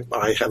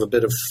a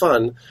bit of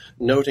fun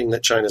noting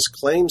that China's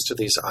claims to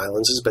these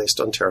islands is based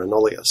on terra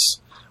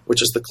nullius,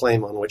 which is the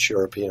claim on which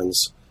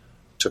Europeans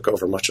took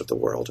over much of the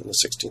world in the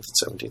 16th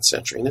and 17th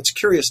century. And it's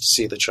curious to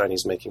see the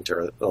Chinese making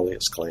terra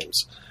nullius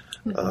claims.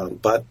 Mm-hmm.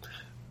 But,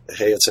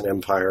 hey, it's an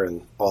empire,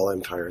 and all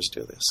empires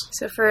do this.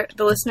 So for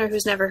the listener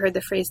who's never heard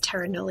the phrase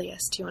terra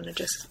nullius, do you want to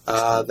just...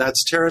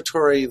 That's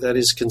territory that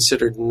is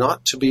considered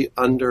not to be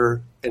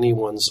under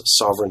anyone's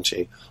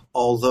sovereignty,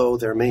 although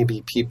there may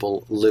be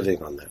people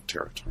living on that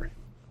territory.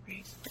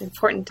 Right. An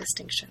important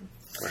distinction.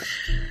 Right.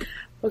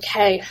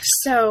 Okay,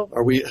 so...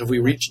 Have we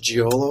reached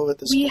Giolo at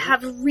this point? We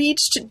have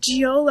reached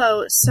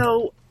Giolo.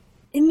 So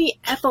in the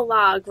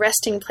epilogue,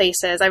 Resting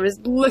Places, I was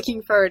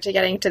looking forward to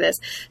getting to this.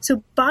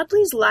 So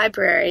Bodley's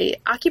Library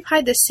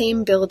occupied the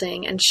same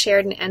building and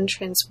shared an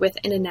entrance with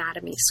an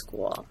anatomy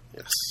school.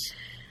 Yes.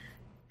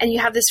 And you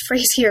have this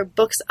phrase here,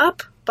 books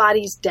up,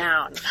 bodies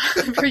down.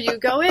 Where you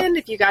go in,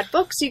 if you got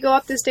books, you go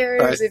up the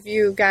stairs. Right. If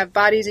you got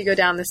bodies, you go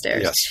down the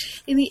stairs. Yes.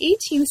 In the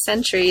 18th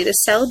century, the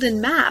Selden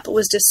map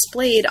was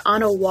displayed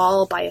on a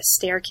wall by a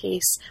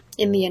staircase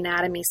in the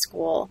anatomy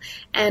school.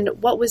 And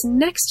what was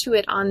next to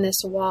it on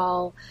this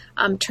wall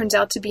turns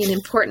out to be an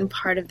important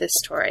part of this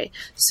story.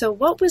 So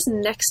what was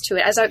next to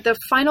it? The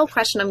final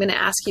question I'm going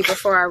to ask you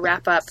before our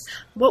wrap up,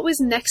 what was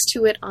next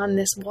to it on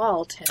this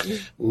wall, Tim?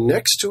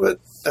 Next to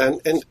it,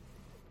 and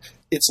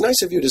it's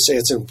nice of you to say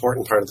it's an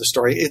important part of the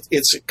story.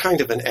 It's kind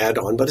of an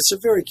add-on, but it's a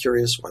very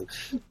curious one.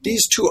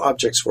 These two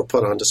objects were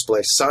put on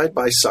display side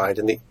by side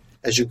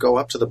as you go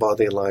up to the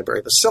Bodleian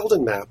Library, the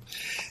Selden map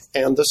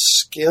and the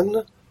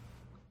skin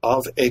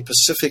of a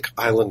Pacific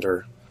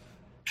Islander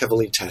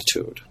heavily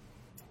tattooed.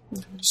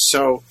 Mm-hmm.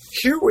 So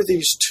here were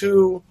these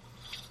two,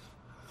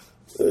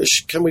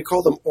 can we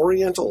call them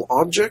Oriental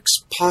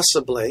objects?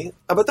 Possibly.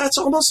 But that's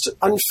almost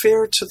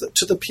unfair to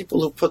the people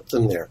who put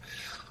them there.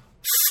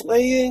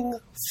 Flaying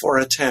for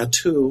a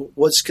tattoo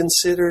was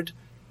considered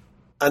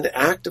an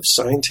act of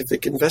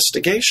scientific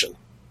investigation.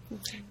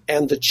 Mm-hmm.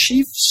 And the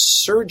chief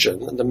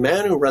surgeon, the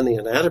man who ran the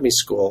anatomy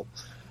school,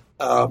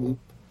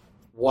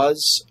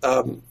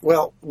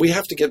 we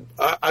have to get,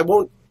 I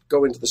won't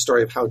go into the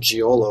story of how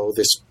Giolo,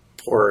 this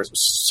poor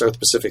South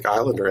Pacific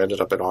Islander,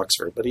 ended up at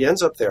Oxford, but he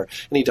ends up there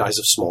and he dies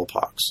of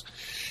smallpox.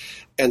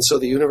 And so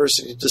the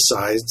university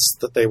decides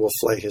that they will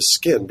flay his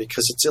skin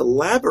because it's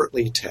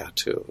elaborately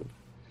tattooed.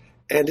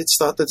 And it's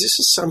thought that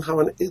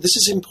this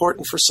is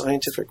important for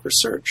scientific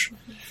research.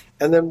 Mm-hmm.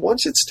 And then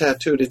once it's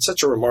tattooed, it's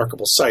such a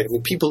remarkable sight. I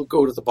mean, people who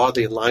go to the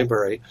Bodleian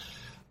Library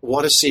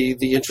want to see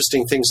the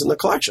interesting things in the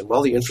collection.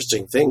 Well, the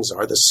interesting things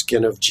are the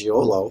skin of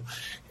Giolo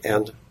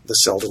and the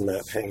Selden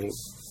map hanging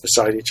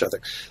beside each other.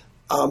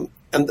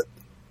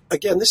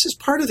 Again, this is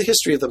part of the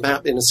history of the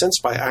map in a sense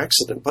by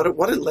accident, but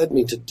what it led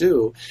me to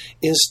do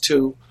is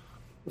to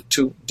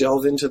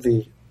delve into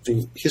the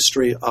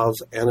history of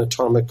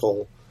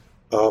anatomical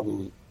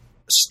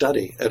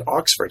study at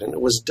Oxford. And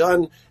it was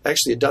done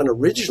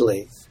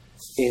originally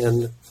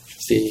in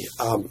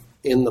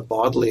the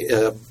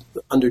Bodleian,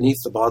 underneath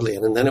the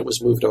Bodleian, and then it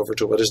was moved over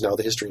to what is now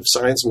the History of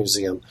Science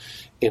Museum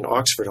in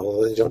Oxford,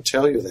 although they don't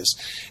tell you this.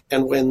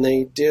 And when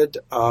they did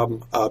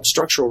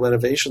structural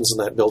renovations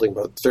in that building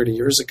about 30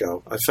 years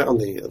ago, I found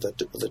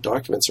the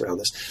documents around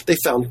this. They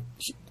found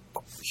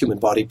human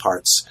body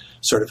parts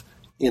sort of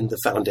in the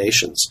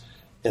foundations.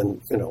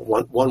 And,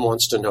 one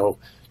wants to know,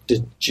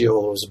 did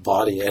Giolo's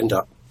body end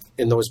up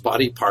in those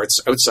body parts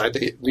outside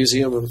the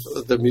Museum of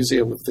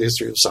the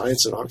History of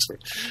Science in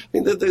Oxford? I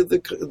mean,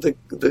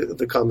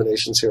 the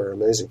combinations here are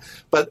amazing.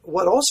 But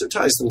what also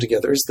ties them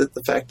together is that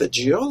the fact that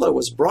Giolo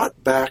was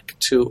brought back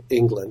to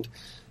England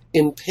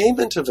in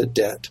payment of a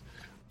debt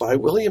by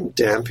William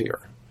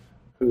Dampier,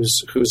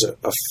 who's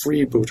a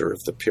freebooter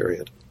of the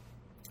period.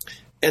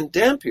 And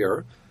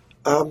Dampier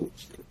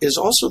is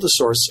also the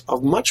source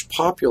of much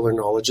popular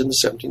knowledge in the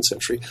 17th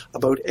century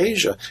about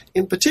Asia.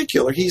 In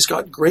particular, he's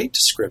got great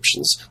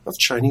descriptions of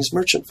Chinese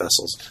merchant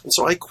vessels. And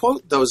so I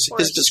quote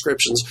his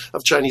descriptions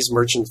of Chinese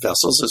merchant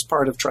vessels as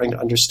part of trying to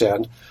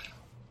understand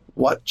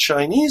what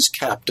Chinese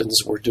captains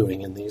were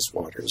doing in these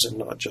waters and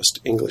not just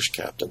English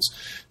captains.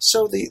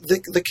 So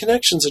the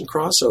connections and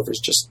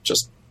crossovers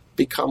just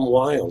become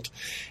wild.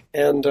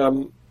 And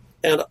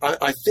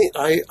I think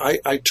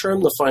I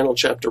term the final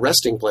chapter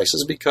Resting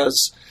Places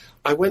because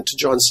I went to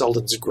John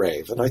Selden's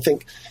grave, and I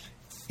think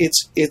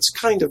it's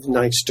kind of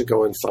nice to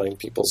go and find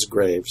people's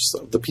graves,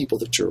 the people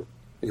that you're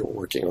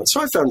working on.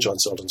 So I found John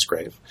Selden's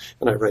grave,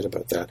 and I write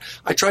about that.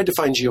 I tried to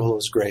find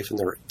Giolo's grave, and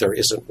there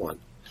isn't one.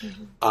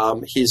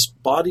 Mm-hmm. His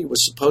body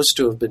was supposed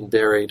to have been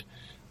buried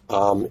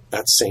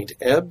at St.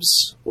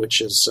 Ebbs,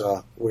 which is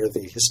where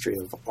the history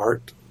of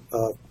art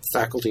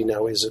faculty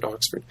now is at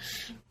Oxford,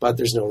 but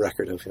there's no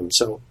record of him.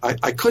 So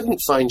I couldn't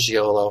find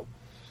Giolo.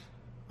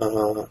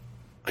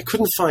 I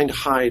couldn't find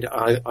Hyde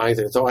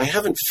either, though I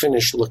haven't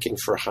finished looking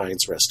for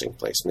Hyde's resting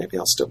place. Maybe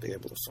I'll still be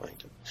able to find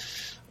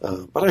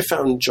him. But I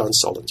found John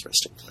Selden's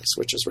resting place,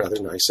 which is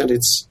rather nice, and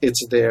it's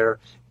there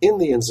in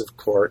the Inns of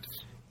Court,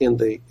 in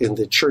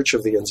the Church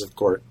of the Inns of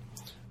Court,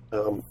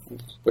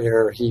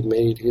 where he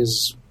made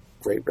his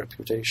great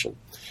reputation,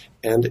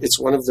 and it's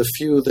one of the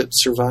few that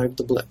survived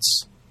the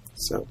Blitz.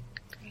 So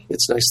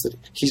it's nice that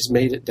he's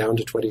made it down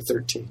to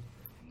 2013.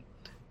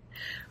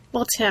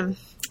 Well, Tim,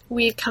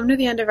 we've come to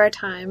the end of our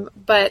time,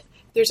 but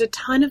there's a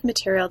ton of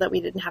material that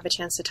we didn't have a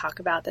chance to talk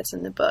about that's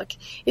in the book.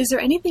 Is there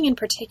anything in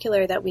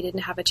particular that we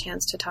didn't have a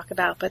chance to talk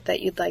about, but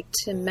that you'd like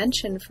to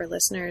mention for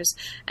listeners?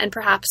 And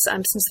perhaps,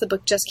 since the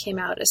book just came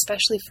out,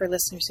 especially for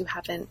listeners who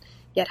haven't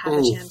yet had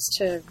a chance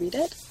to read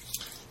it?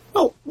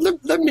 Well,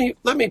 let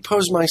me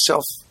pose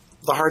myself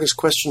the hardest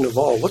question of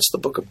all. What's the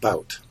book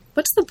about?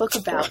 What's the book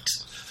about?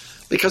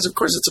 Because, of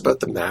course, it's about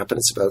the map, and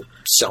it's about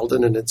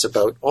Selden, and it's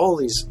about all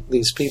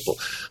these people.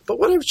 But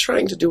what I was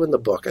trying to do in the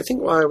book, I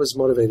think why I was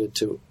motivated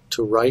to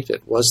write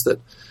it, was that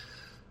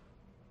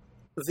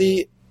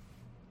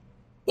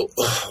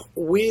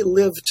we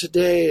live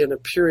today in a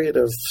period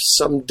of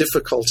some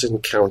difficult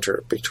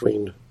encounter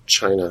between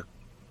China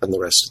and the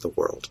rest of the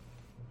world.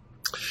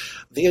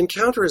 The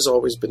encounter has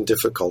always been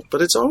difficult,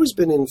 but it's always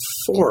been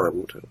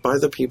informed by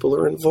the people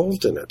who are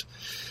involved in it.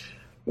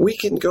 We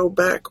can go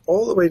back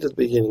all the way to the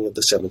beginning of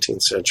the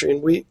 17th century,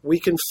 and we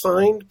can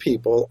find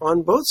people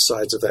on both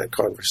sides of that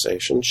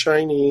conversation,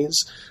 Chinese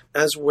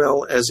as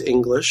well as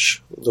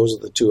English. Those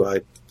are the two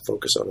I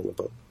focus on in the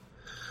book.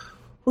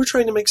 Who are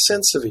trying to make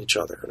sense of each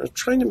other and are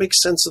trying to make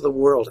sense of the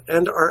world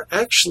and are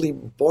actually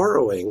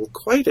borrowing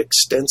quite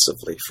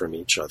extensively from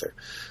each other.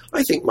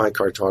 I think my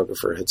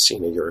cartographer had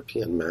seen a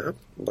European map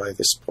by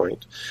this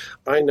point.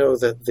 I know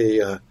that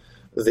the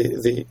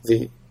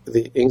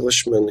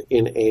Englishmen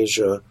in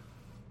Asia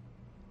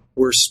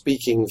were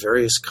speaking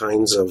various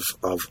kinds of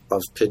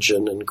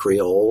Pidgin and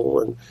Creole,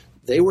 and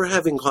they were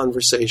having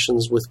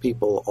conversations with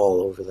people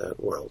all over that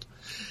world.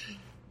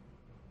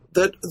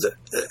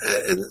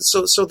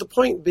 So the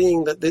point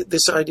being that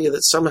this idea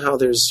that somehow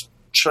there's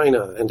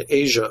China and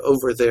Asia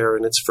over there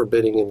and it's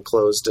forbidding and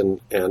closed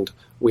and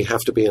we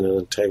have to be in an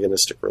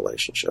antagonistic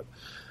relationship.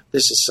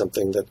 This is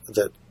something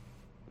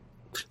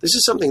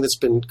that's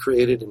been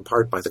created in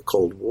part by the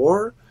Cold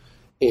War,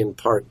 in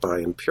part by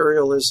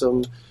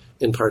imperialism,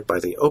 in part by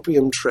the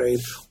opium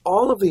trade.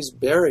 All of these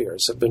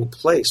barriers have been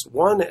placed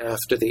one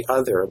after the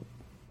other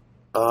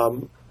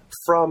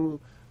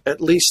from at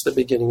least the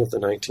beginning of the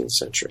 19th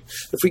century.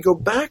 If we go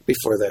back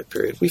before that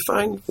period, we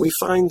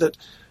find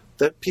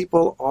that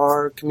people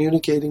are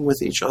communicating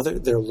with each other,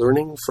 they're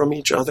learning from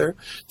each other,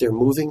 they're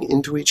moving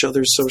into each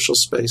other's social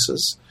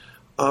spaces,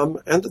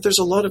 and that there's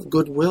a lot of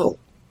goodwill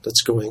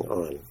that's going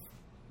on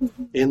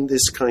in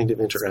this kind of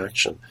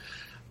interaction.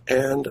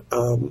 And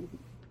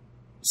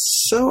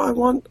so I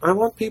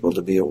want people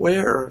to be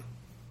aware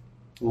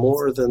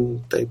more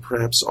than they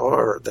perhaps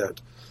are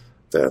that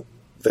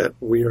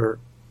we are.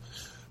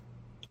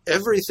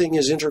 Everything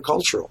is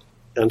intercultural,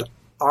 and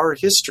our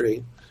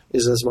history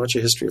is as much a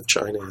history of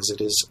China as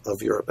it is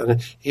of Europe. And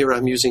here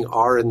I'm using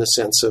 "our" in the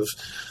sense of,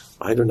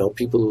 I don't know,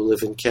 people who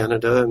live in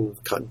Canada and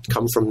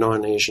come from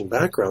non-Asian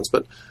backgrounds,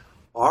 but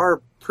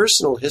our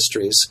personal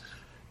histories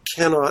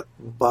cannot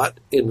but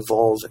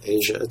involve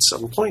Asia at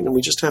some point, and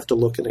we just have to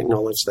look and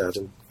acknowledge that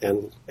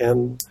and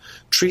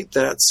treat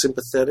that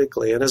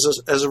sympathetically and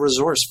as a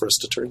resource for us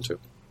to turn to.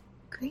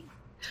 Great.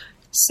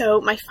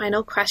 So my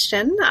final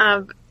question,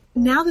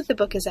 now that the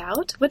book is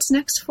out, what's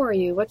next for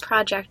you? What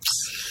project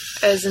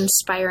is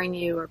inspiring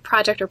you, or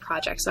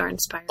projects are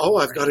inspiring you? Oh,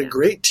 I've got a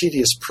great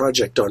tedious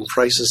project on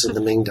prices in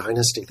the Ming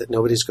Dynasty that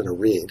nobody's going to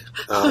read.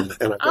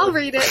 And I'll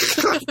read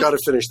it. I've got to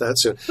finish that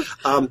soon.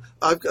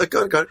 I've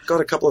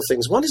got a couple of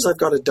things. One is I've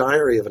got a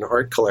diary of an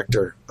art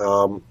collector,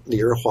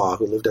 Liu Hua,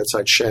 who lived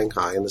outside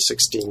Shanghai in the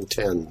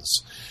 1610s.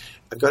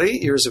 I've got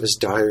 8 years of his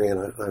diary, and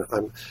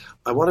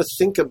I want to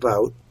think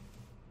about.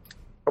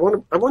 I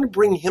want to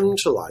bring him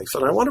to life,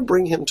 and I want to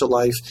bring him to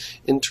life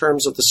in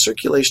terms of the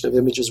circulation of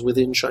images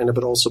within China,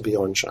 but also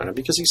beyond China,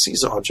 because he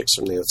sees objects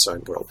from the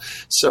outside world.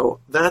 So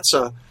that's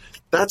a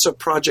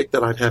project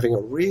that I'm having a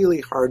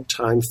really hard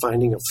time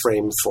finding a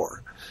frame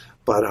for,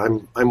 but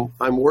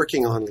I'm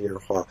working on Liu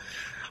Hua.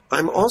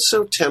 I'm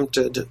also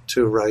tempted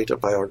to write a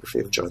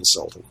biography of John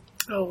Selden.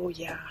 Oh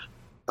yeah.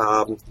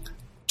 To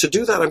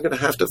do that, I'm going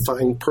to have to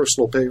find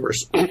personal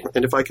papers,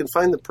 and if I can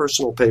find the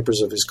personal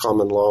papers of his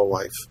common law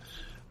wife.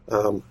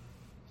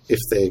 If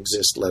they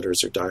exist,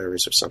 letters or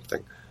diaries or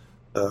something.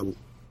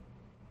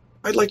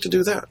 I'd like to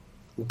do that,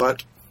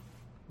 but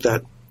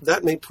that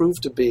may prove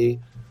to be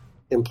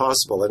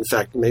impossible. In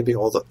fact, maybe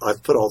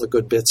I've put all the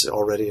good bits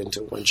already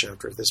into one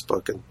chapter of this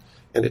book, and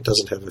it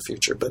doesn't have a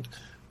future. But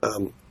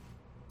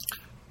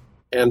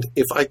and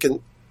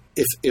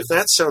if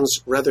that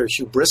sounds rather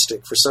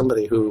hubristic for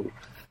somebody who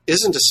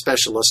isn't a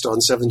specialist on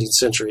 17th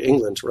century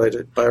England to write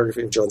a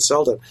biography of John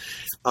Selden,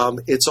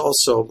 it's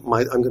also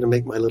I'm going to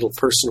make my little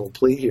personal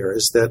plea here,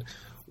 is that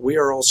we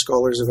are all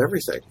scholars of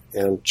everything.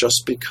 And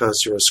just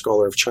because you're a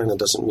scholar of China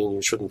doesn't mean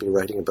you shouldn't be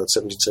writing about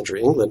 17th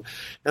century England.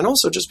 And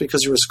also just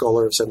because you're a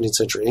scholar of 17th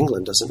century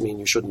England doesn't mean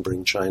you shouldn't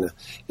bring China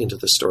into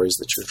the stories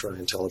that you try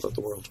and tell about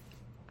the world.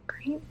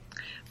 Great.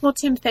 Well,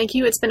 Tim, thank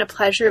you. It's been a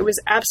pleasure. It was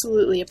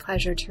absolutely a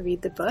pleasure to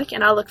read the book,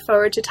 and I'll look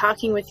forward to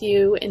talking with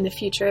you in the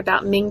future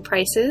about Ming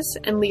prices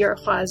and Liu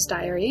Hua's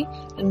diary,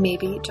 and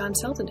maybe John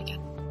Selden again.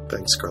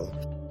 Thanks, Carla.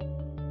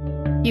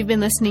 You've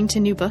been listening to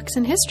New Books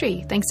in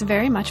History. Thanks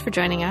very much for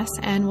joining us,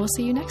 and we'll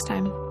see you next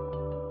time.